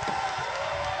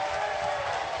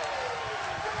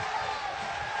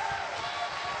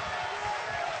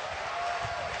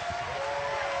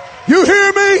 You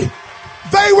hear me?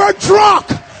 They were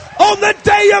drunk on the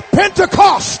day of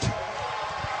Pentecost.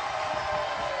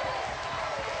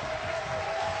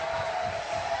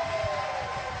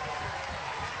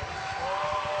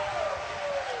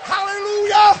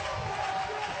 Hallelujah.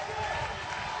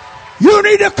 You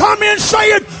need to come in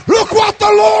saying, look what the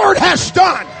Lord has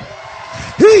done.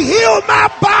 He healed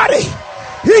my body.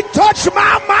 He touched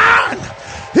my mind.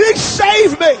 He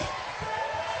saved me.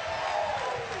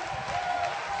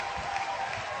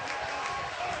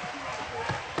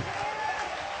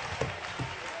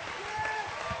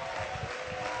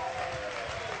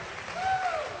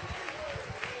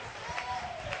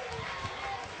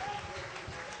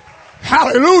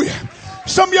 Hallelujah.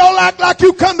 Some of y'all act like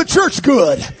you come to church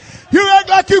good. You act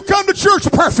like you come to church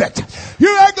perfect.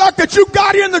 You act like that you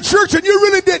got in the church and you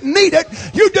really didn't need it.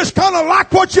 You just kind of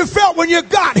like what you felt when you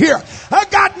got here. I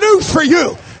got news for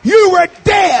you. You were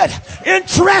dead in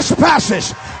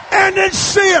trespasses and in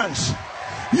sins.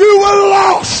 You were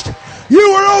lost. You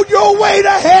were on your way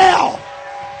to hell.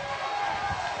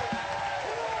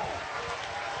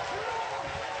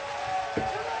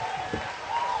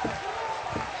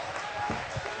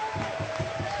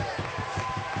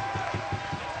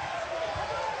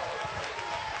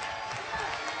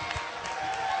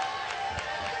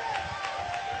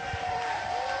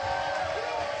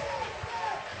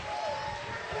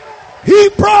 He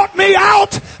brought me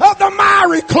out of the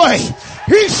miry clay.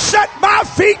 He set my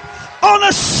feet on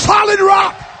a solid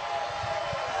rock.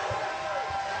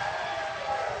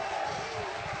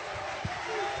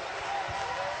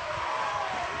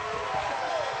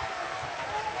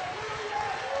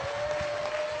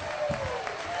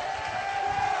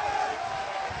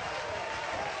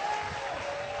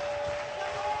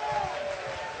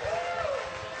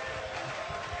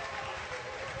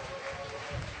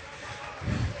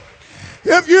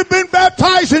 If you've been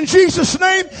baptized in Jesus'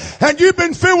 name and you've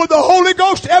been filled with the Holy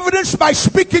Ghost, evidenced by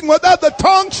speaking with other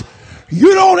tongues,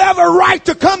 you don't have a right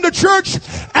to come to church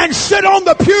and sit on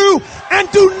the pew and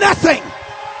do nothing.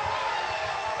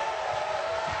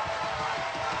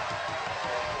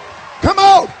 Come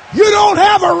on. You don't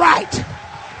have a right.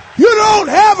 You don't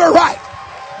have a right.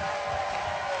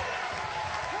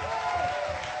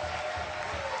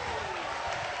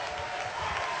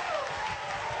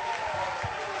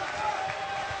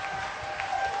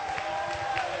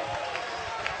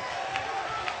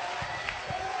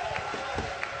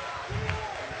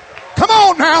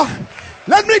 Now,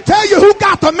 let me tell you who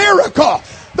got the miracle.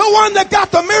 The one that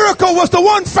got the miracle was the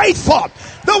one faithful.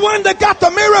 The one that got the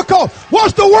miracle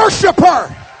was the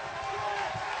worshiper.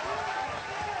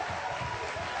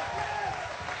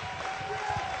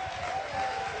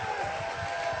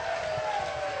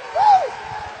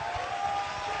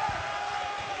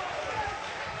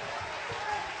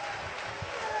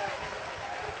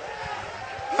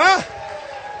 Huh?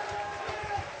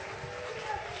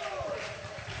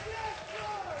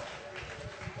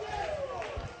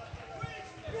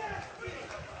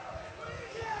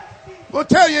 We'll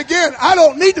tell you again, I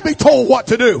don't need to be told what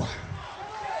to do.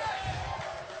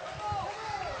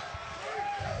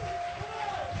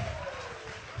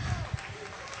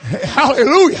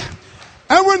 Hallelujah.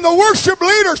 And when the worship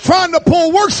leader's trying to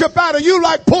pull worship out of you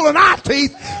like pulling eye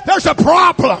teeth, there's a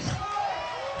problem.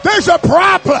 There's a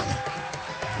problem.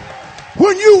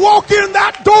 When you walk in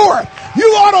that door, you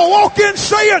ought to walk in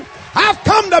saying, I've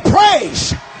come to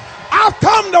praise. I've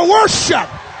come to worship.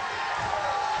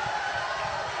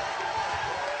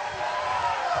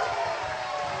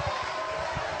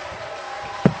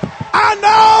 I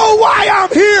know why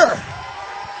I'm here.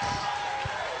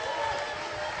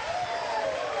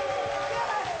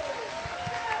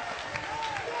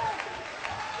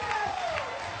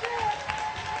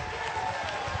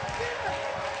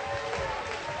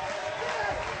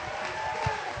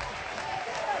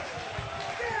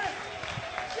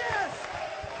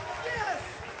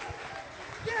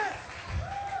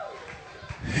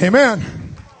 Amen.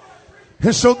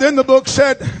 And so then the book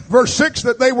said, verse 6,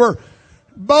 that they were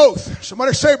both.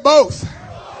 Somebody say both.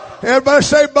 Everybody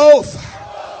say both.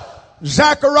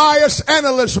 Zacharias and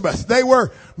Elizabeth. They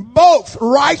were both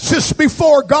righteous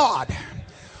before God,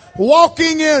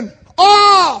 walking in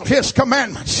all his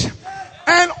commandments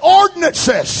and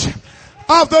ordinances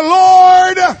of the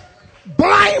Lord,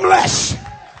 blameless.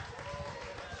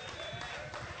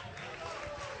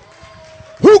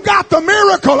 Who got the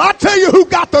miracle? I tell you who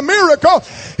got the miracle.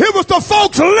 It was the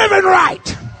folks living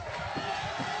right.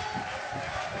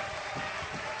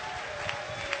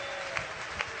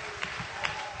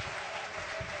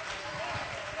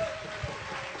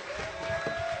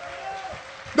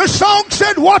 The song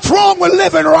said, what's wrong with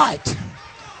living right?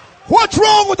 What's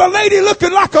wrong with a lady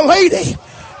looking like a lady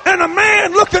and a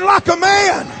man looking like a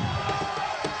man?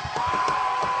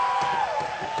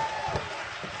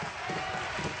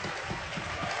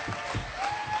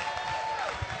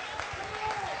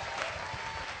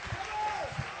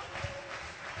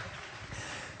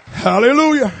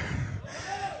 Hallelujah.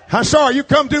 I'm sorry you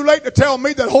come too late to tell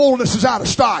me that holiness is out of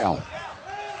style.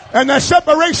 And that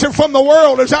separation from the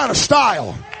world is out of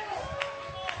style.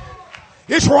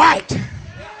 It's right.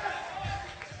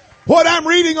 What I'm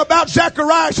reading about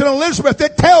Zacharias and Elizabeth,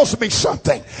 it tells me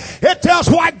something. It tells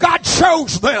why God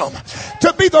chose them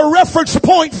to be the reference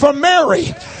point for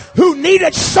Mary, who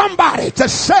needed somebody to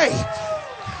say,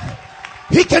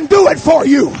 He can do it for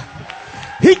you.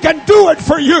 He can do it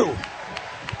for you.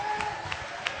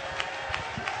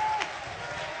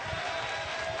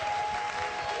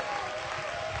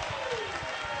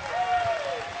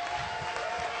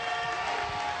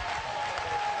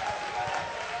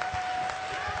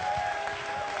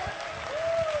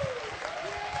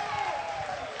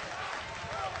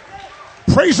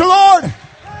 Praise the Lord.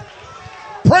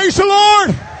 Praise the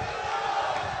Lord.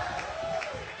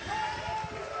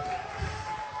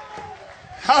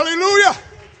 Hallelujah.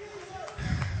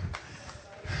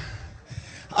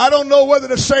 I don't know whether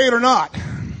to say it or not,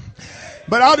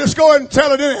 but I'll just go ahead and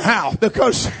tell it anyhow,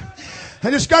 because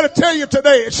I just got to tell you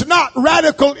today, it's not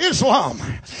radical Islam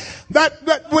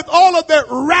that with all of their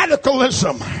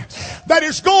radicalism that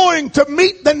is going to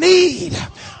meet the need,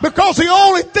 because the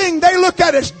only thing they look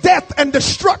at is death and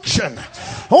destruction.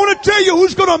 I want to tell you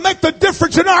who's going to make the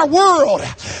difference in our world.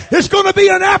 It's going to be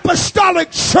an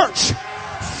apostolic church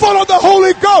full of the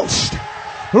Holy Ghost,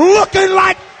 looking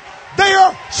like they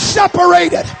are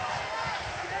separated.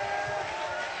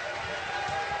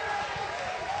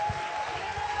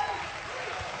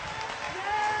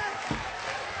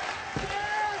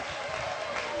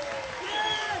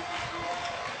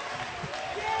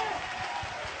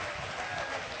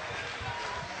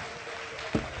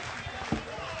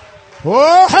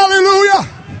 Oh, hallelujah.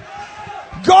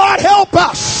 God help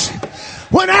us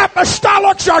when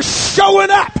apostolics are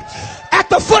showing up at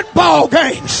the football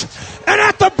games and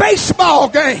at the baseball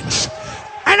games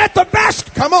and at the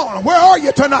basket. Come on, where are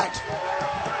you tonight?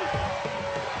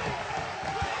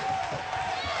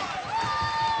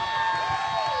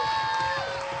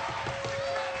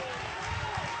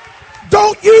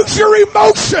 Don't use your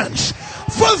emotions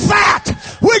for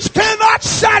that which cannot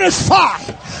satisfy.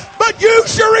 But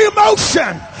use your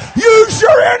emotion. Use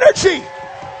your energy.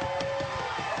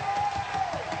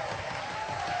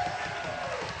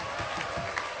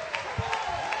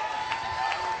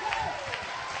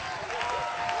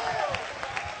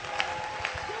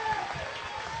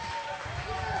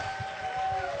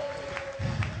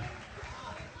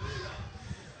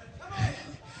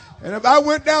 And if I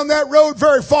went down that road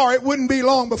very far, it wouldn't be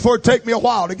long before it'd take me a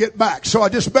while to get back. So I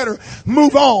just better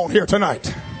move on here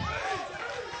tonight.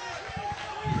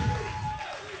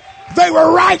 They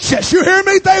were righteous. You hear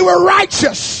me? They were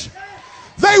righteous.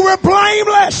 They were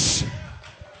blameless.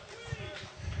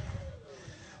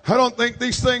 I don't think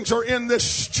these things are in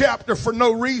this chapter for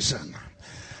no reason.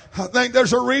 I think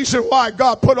there's a reason why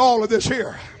God put all of this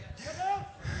here.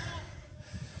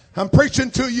 I'm preaching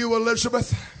to you,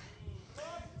 Elizabeth.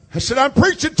 I said, I'm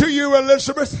preaching to you,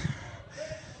 Elizabeth.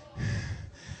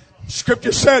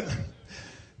 Scripture said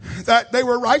that they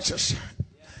were righteous.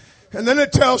 And then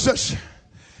it tells us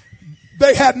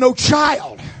they had no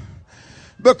child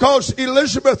because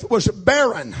Elizabeth was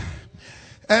barren.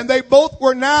 And they both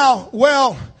were now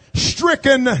well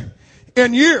stricken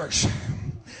in years.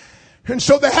 And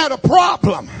so they had a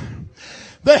problem.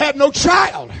 They had no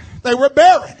child. They were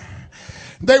barren.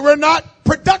 They were not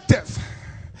productive.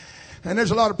 And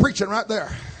there's a lot of preaching right there.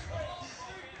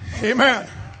 Amen.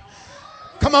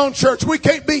 Come on, church. We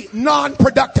can't be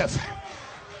non-productive.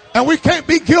 And we can't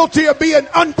be guilty of being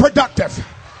unproductive.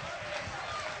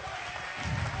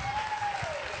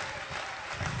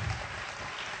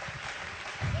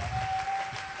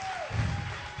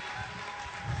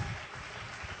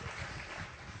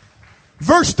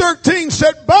 Verse 13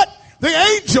 said, but the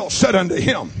angel said unto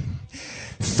him,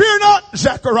 Fear not,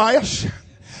 Zacharias.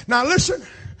 Now listen.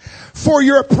 For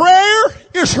your prayer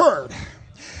is heard,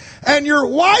 and your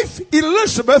wife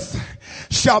Elizabeth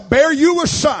shall bear you a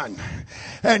son,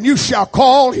 and you shall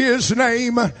call his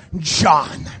name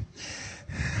John.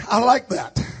 I like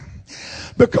that.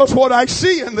 Because what I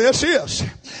see in this is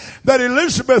that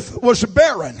Elizabeth was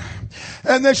barren,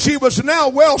 and that she was now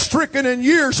well stricken in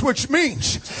years, which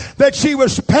means that she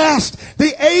was past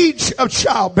the age of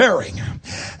childbearing.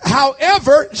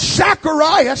 However,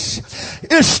 Zacharias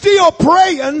is still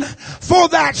praying for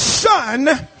that son,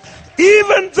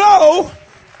 even though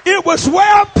it was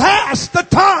well past the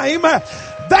time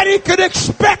that he could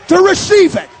expect to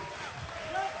receive it.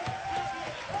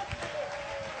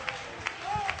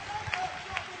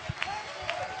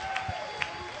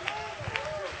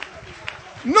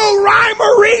 No rhyme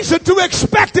or reason to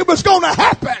expect it was going to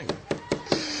happen.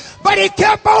 But he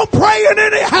kept on praying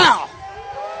anyhow.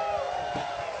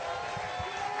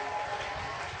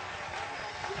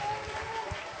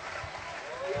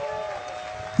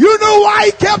 You know why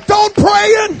he kept on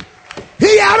praying?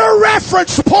 He had a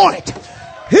reference point.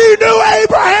 He knew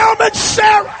Abraham and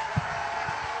Sarah.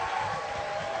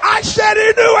 I said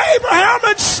he knew Abraham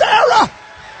and Sarah.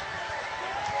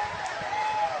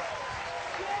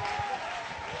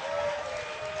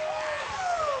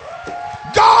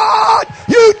 God,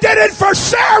 you did it for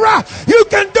Sarah. You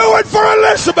can do it for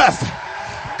Elizabeth.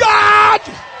 God.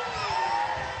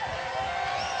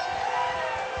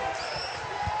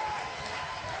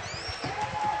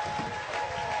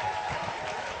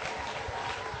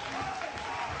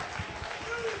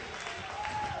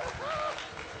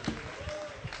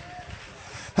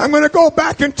 I'm going to go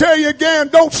back and tell you again,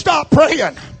 don't stop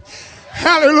praying.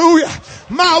 Hallelujah.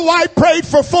 My wife prayed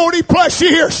for 40 plus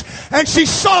years, and she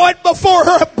saw it before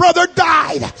her brother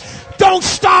died. Don't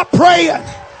stop praying.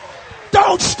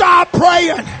 Don't stop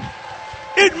praying.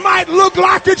 It might look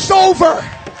like it's over.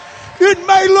 It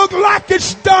may look like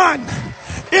it's done.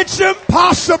 It's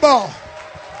impossible.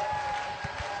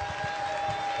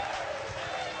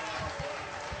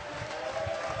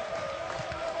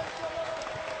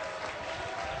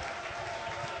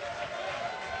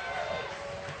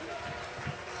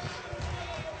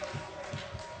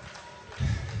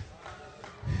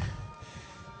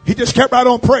 He just kept right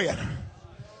on praying.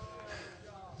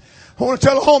 I want to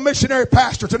tell the home missionary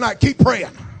pastor tonight, keep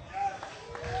praying.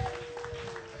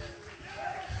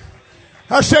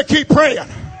 I said keep praying.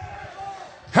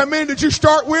 How many did you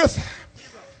start with?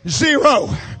 0.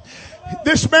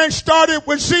 This man started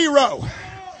with 0.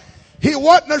 He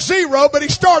wasn't a 0, but he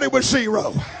started with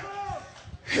 0.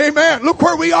 Amen. Look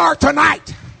where we are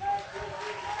tonight.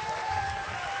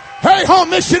 Hey, home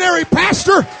missionary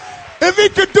pastor, if he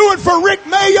could do it for Rick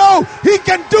Mayo, he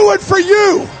can do it for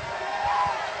you.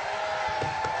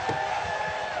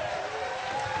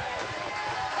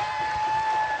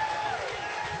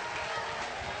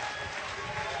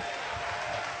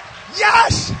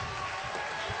 Yes.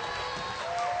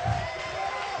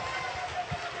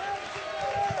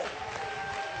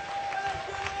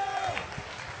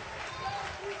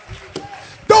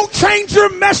 Don't change your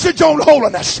message on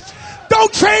holiness.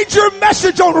 Don't change your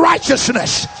message on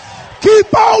righteousness.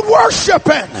 Keep on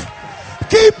worshiping.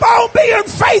 Keep on being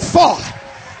faithful.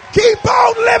 Keep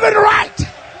on living right.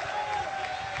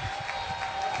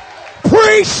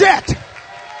 Preach it.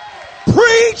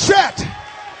 Preach it.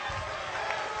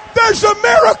 There's a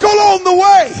miracle on the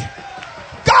way.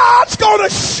 God's going to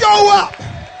show up.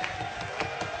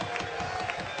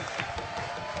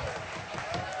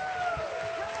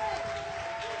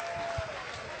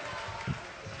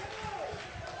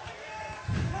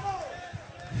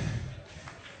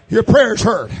 Your prayer's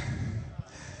heard.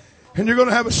 And you're going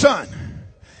to have a son.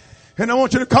 And I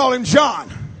want you to call him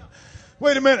John.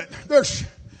 Wait a minute. There's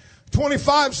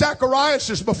 25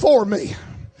 Zachariases before me.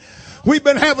 We've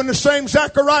been having the same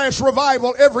Zacharias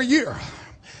revival every year.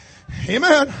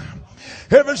 Amen.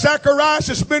 Every Zacharias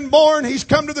has been born. He's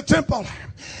come to the temple.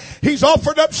 He's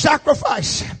offered up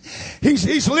sacrifice.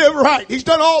 He's lived right. He's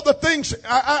done all the things,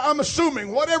 I'm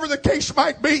assuming, whatever the case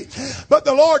might be. But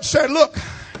the Lord said, look,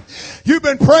 you've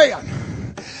been praying,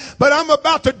 but I'm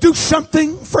about to do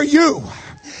something for you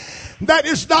that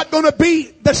is not going to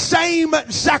be the same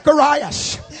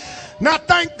Zacharias. Now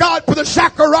thank God for the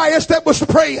Zacharias that was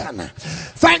praying.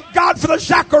 Thank God for the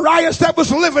Zacharias that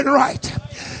was living right.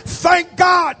 Thank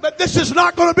God, but this is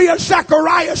not going to be a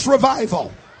Zacharias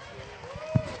revival.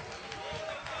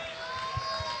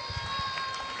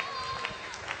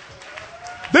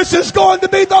 This is going to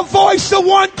be the voice of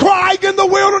one crying in the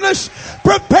wilderness,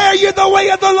 prepare ye the way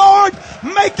of the Lord,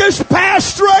 make his path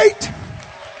straight.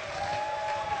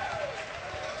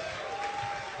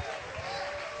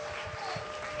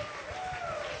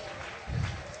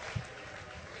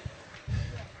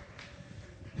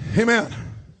 Amen.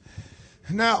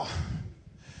 Now,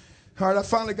 all right, I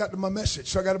finally got to my message,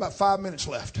 so I got about 5 minutes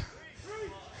left.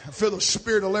 I feel the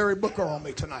spirit of Larry Booker on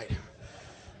me tonight.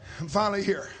 I'm finally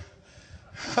here.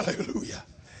 Hallelujah.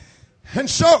 And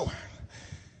so,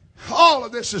 all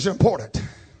of this is important.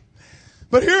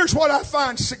 But here's what I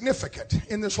find significant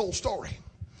in this whole story.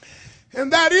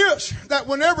 And that is that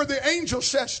whenever the angel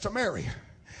says to Mary,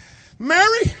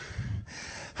 Mary,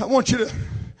 I want you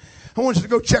to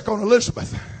go check on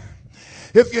Elizabeth.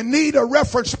 If you need a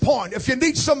reference point, if you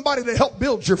need somebody to help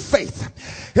build your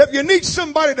faith, if you need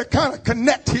somebody to kind of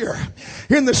connect here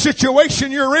in the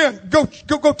situation you're in, go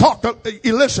talk to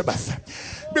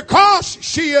Elizabeth. Because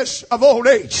she is of old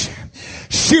age,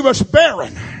 she was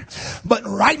barren, but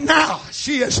right now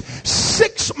she is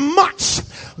 6 months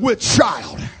with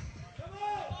child.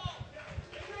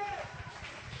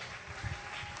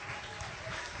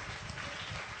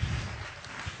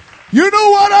 You know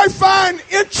what I find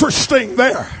interesting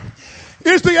there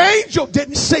is the angel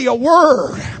didn't say a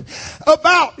word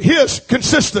about his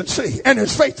consistency and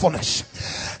his faithfulness.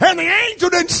 And the angel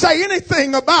didn't say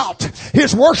anything about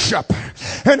his worship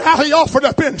and how he offered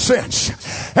up incense.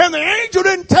 And the angel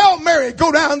didn't tell Mary,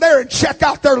 go down there and check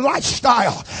out their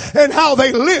lifestyle and how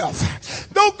they live.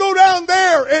 Don't go down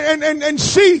there and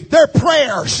see their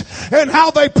prayers and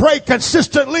how they pray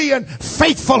consistently and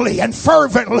faithfully and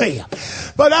fervently.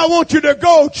 But I want you to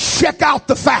go check out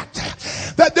the fact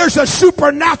that there's a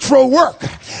supernatural work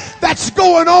that's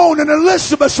going on in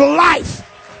Elizabeth's life.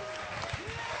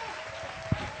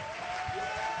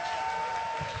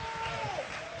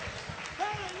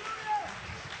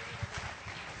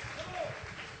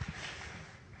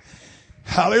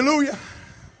 Hallelujah.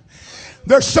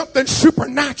 There's something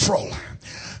supernatural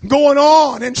going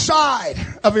on inside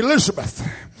of Elizabeth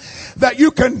that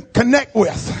you can connect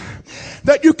with,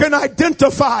 that you can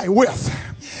identify with.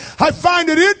 I find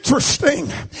it interesting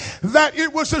that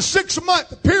it was a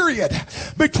 6-month period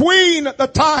between the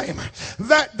time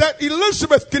that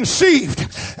Elizabeth conceived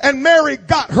and Mary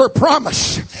got her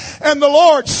promise. And the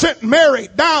Lord sent Mary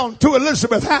down to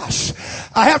Elizabeth's house.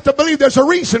 I have to believe there's a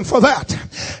reason for that.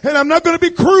 And I'm not going to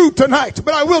be crude tonight,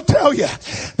 but I will tell you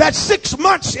that 6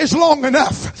 months is long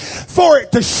enough for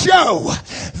it to show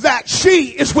that she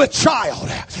is with child.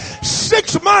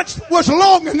 6 months was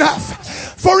long enough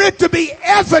for it to be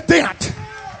evident.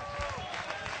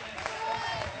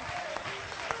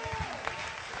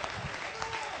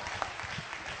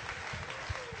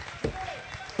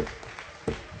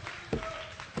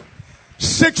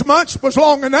 Six months was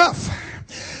long enough.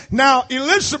 Now,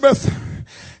 Elizabeth,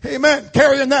 amen,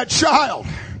 carrying that child,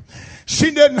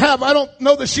 she didn't have, I don't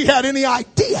know that she had any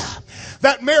idea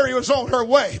that Mary was on her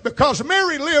way, because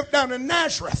Mary lived down in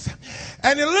Nazareth.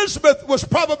 And Elizabeth was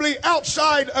probably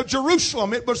outside of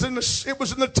Jerusalem. It was in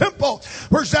the temple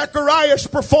where Zacharias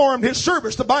performed his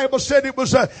service. The Bible said it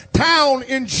was a town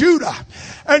in Judah.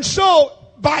 And so,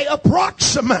 by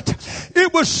approximate,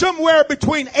 it was somewhere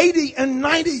between 80 and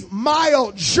 90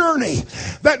 mile journey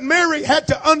that Mary had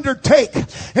to undertake.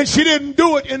 And she didn't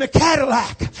do it in a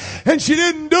Cadillac. And she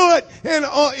didn't do it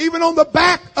even on the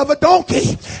back of a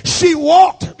donkey. She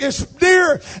walked as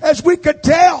near as we could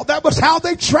tell. That was how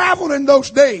they traveled in those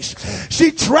days.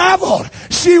 She traveled.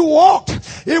 She walked.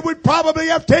 It would probably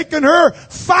have taken her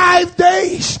 5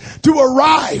 days to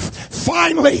arrive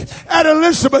finally at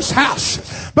Elizabeth's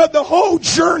house. But the whole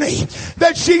journey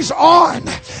that she's on,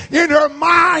 in her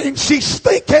mind, she's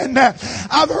thinking,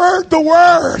 I've heard the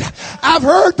word. I've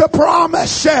heard the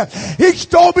promise. He's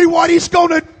told me what he's going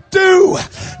to do.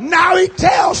 Now he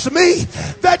tells me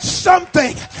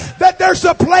that there's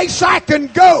a place I can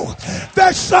go.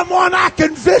 There's someone I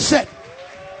can visit.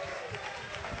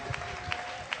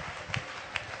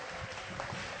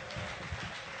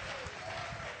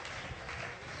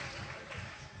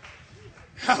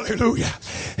 Hallelujah.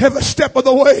 Every step of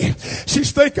the way,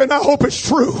 she's thinking, I hope it's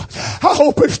true. I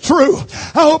hope it's true.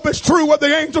 I hope it's true what the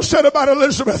angel said about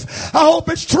Elizabeth. I hope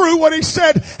it's true what he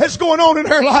said is going on in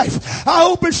her life. I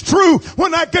hope it's true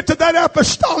when I get to that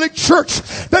apostolic church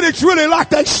that it's really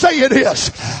like they say it is.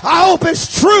 I hope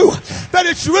it's true that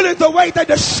it's really the way they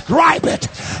describe it.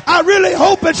 I really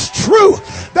hope it's true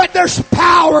that there's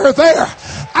power there.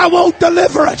 I want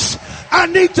deliverance. I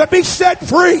need to be set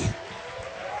free.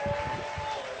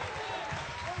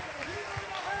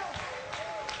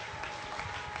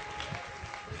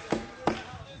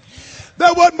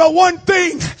 There wasn't but one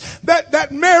thing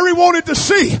that Mary wanted to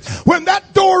see. When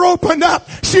that door opened up,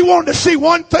 she wanted to see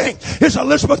one thing. Is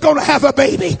Elizabeth going to have a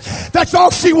baby? That's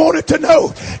all she wanted to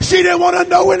know. She didn't want to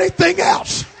know anything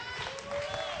else.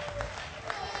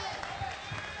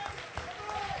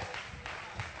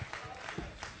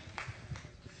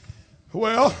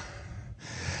 Well,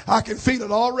 I can feel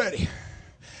it already.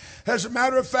 As a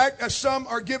matter of fact, as some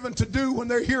are given to do when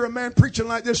they hear a man preaching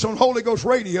like this on Holy Ghost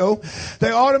radio,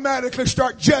 they automatically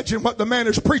start judging what the man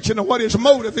is preaching and what his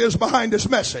motive is behind his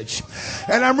message.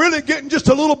 And I'm really getting just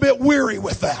a little bit weary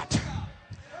with that.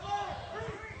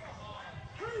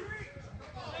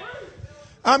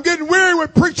 I'm getting weary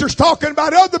with preachers talking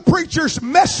about other preachers'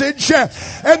 message and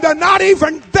they're not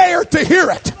even there to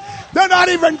hear it. They're not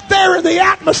even there in the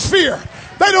atmosphere.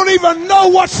 They don't even know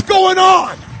what's going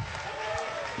on.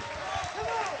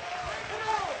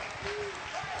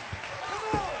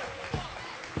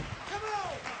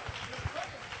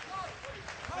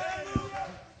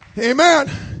 Amen.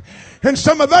 And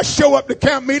some of us show up to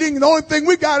camp meeting, and the only thing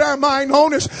we got our mind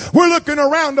on is we're looking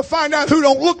around to find out who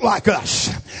don't look like us.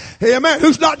 Amen.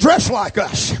 Who's not dressed like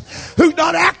us? Who's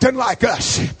not acting like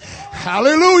us?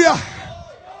 Hallelujah.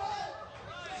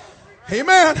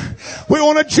 Amen. We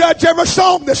want to judge every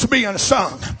song that's being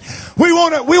sung. We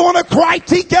want to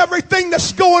critique everything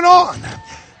that's going on.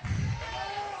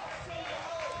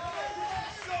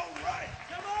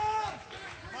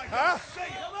 Huh?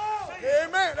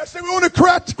 Amen. I say we want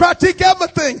to critique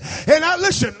everything. And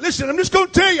listen, I'm just going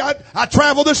to tell you, I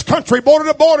travel this country, border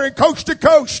to border and coast to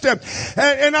coast.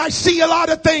 And I see a lot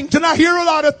of things and I hear a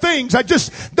lot of things. I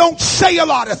just don't say a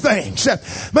lot of things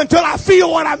until I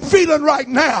feel what I'm feeling right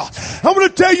now. I'm going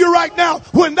to tell you right now,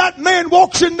 when that man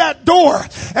walks in that door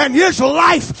and his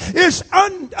life is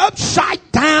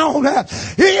upside down,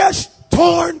 he is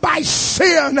torn by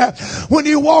sin. When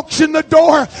he walks in the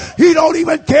door, he don't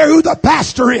even care who the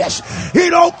pastor is. He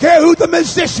don't care who the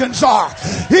musicians are.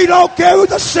 He don't care who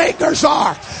the singers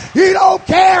are. He don't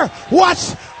care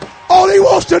what's. All he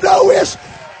wants to know is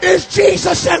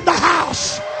Jesus in the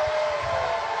house?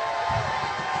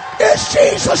 Is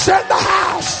Jesus in the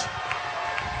house?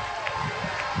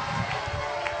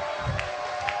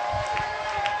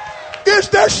 Is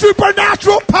there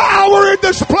supernatural power in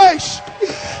this place?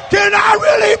 Can I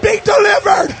really be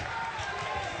delivered?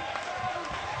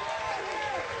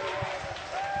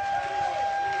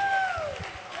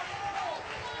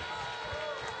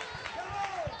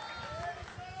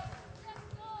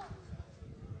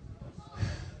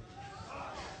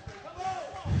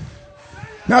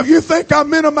 Now, if you think I'm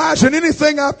minimizing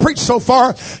anything I've preached so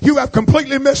far, you have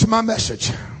completely missed my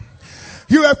message.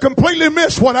 You have completely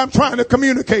missed what I'm trying to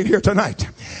communicate here tonight.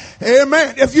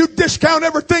 Amen. If you discount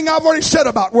everything I've already said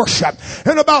about worship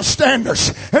and about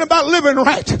standards and about living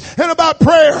right and about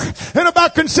prayer and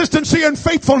about consistency and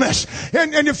faithfulness,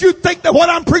 and if you think that what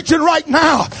I'm preaching right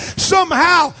now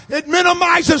somehow it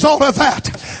minimizes all of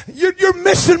that, you're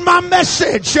missing my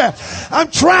message.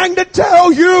 I'm trying to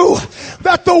tell you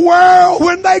that the world,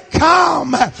 when they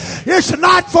come, is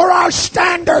not for our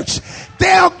standards.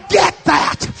 They'll get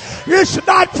that. It's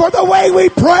not for the way we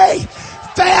pray.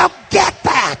 They'll get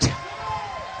that.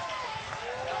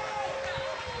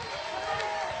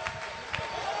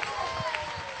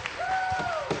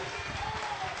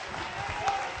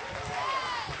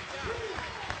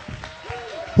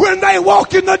 When they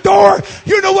walk in the door,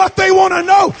 you know what they want to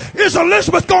know? Is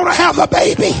Elizabeth going to have a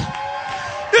baby?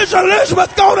 Is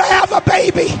Elizabeth going to have a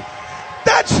baby?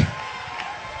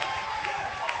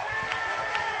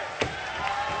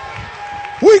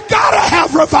 We gotta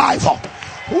have revival.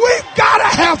 We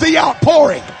gotta have the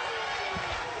outpouring.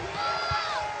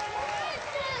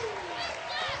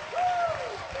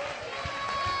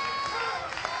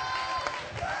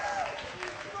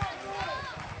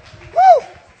 Woo!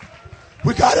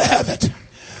 We gotta have it.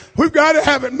 We've gotta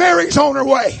have it. Mary's on her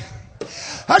way.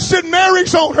 I said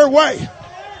Mary's on her way.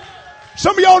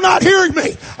 Some of y'all not hearing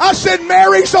me. I said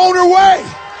Mary's on her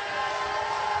way.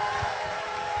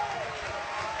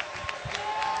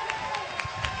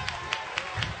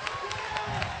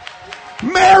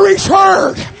 Mary's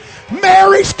heard.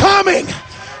 Mary's coming.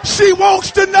 She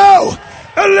wants to know,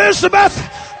 Elizabeth,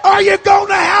 are you going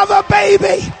to have a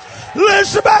baby?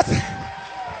 Elizabeth.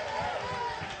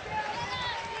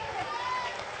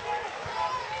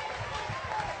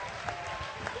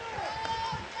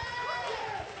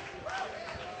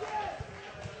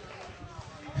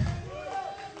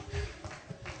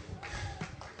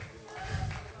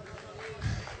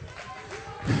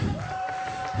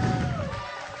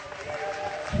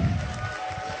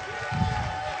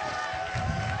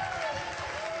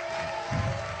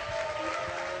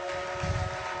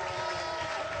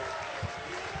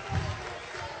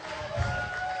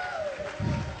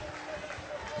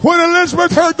 When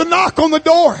Elizabeth heard the knock on the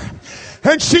door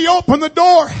and she opened the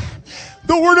door,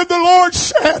 the word of the Lord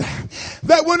said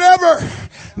that whenever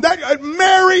that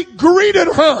Mary greeted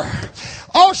her,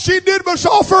 all she did was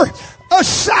offer a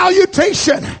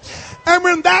salutation. And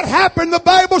when that happened, the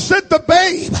Bible said the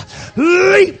babe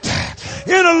leaped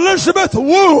in Elizabeth's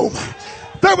womb.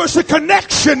 There was a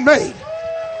connection made.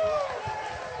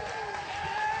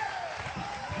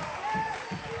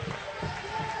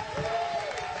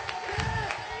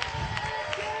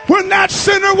 When that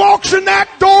sinner walks in that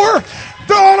door,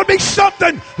 there ought to be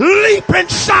something leap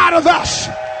inside of us.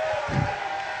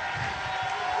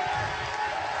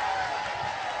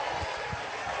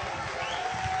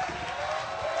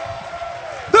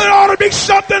 There ought to be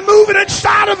something moving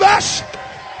inside of us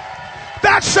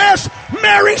that says,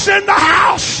 Mary's in the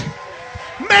house.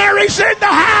 Mary's in the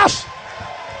house.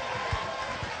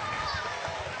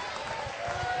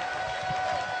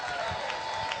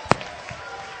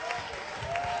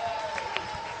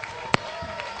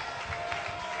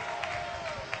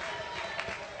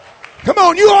 Come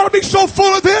on, you ought to be so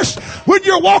full of this when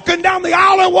you're walking down the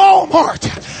aisle at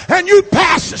Walmart and you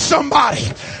pass somebody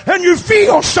and you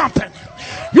feel something.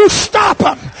 You stop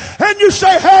them and you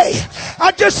say, hey,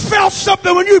 I just felt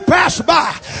something when you passed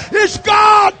by. Is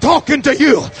God talking to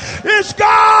you? Is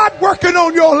God working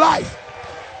on your life?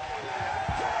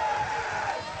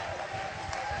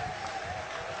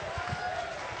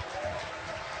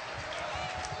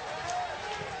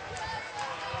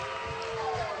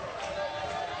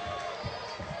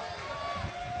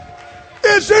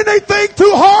 Is anything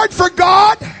too hard for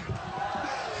God?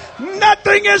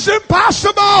 Nothing is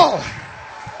impossible.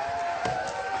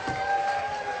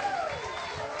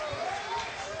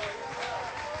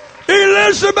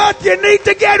 Elizabeth, you need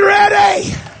to get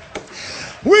ready.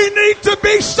 We need to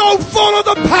be so full of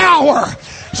the power,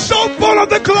 so full of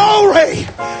the glory,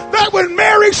 that when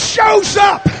Mary shows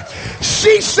up,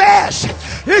 she says,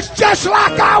 it's just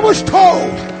like I was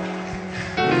told.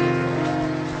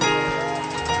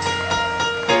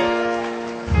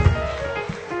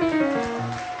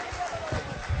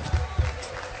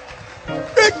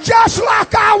 Just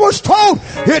like I was told.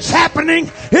 It's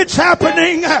happening. It's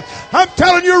happening. I'm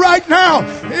telling you right now.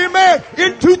 Amen.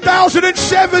 In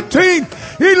 2017,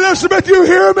 Elizabeth, you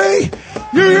hear me?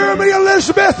 You hear me,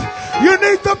 Elizabeth? You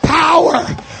need the power.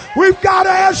 We've got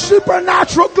to have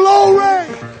supernatural glory.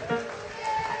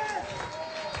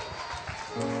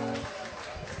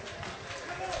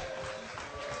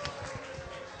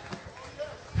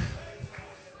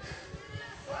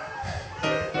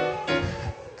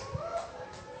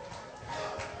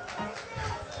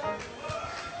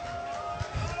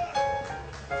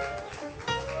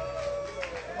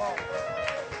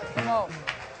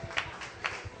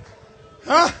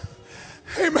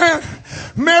 Amen.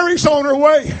 Mary's on her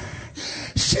way.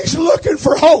 She's looking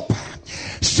for hope.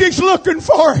 She's looking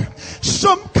for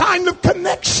some kind of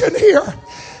connection here.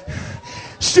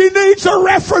 She needs a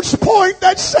reference point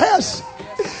that says,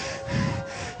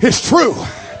 it's true.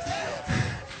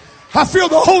 I feel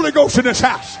the Holy Ghost in this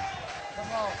house.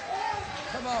 Come on.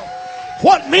 Come on.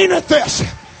 What meaneth this?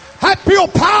 I feel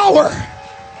power.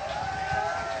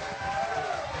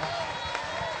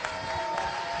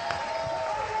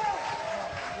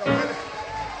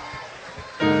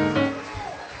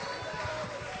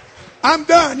 I'm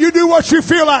done. You do what you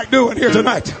feel like doing here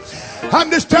tonight. I'm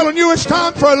just telling you it's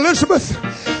time for Elizabeth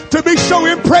to be so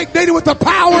impregnated with the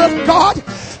power of God,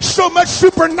 so much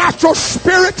supernatural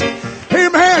spirit.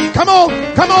 Amen. Come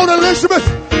on, Elizabeth.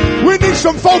 We need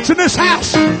some folks in this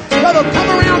house that'll come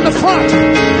around the front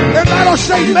and that'll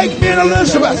say, make me an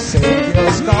Elizabeth. Make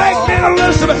me an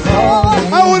Elizabeth.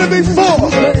 I want to be full.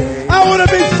 I want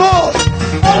to be full.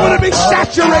 I want to be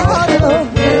saturated.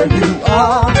 Where you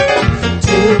are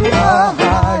to a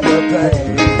higher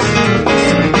place.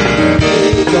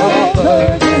 Leave your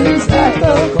burdens at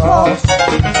the cross.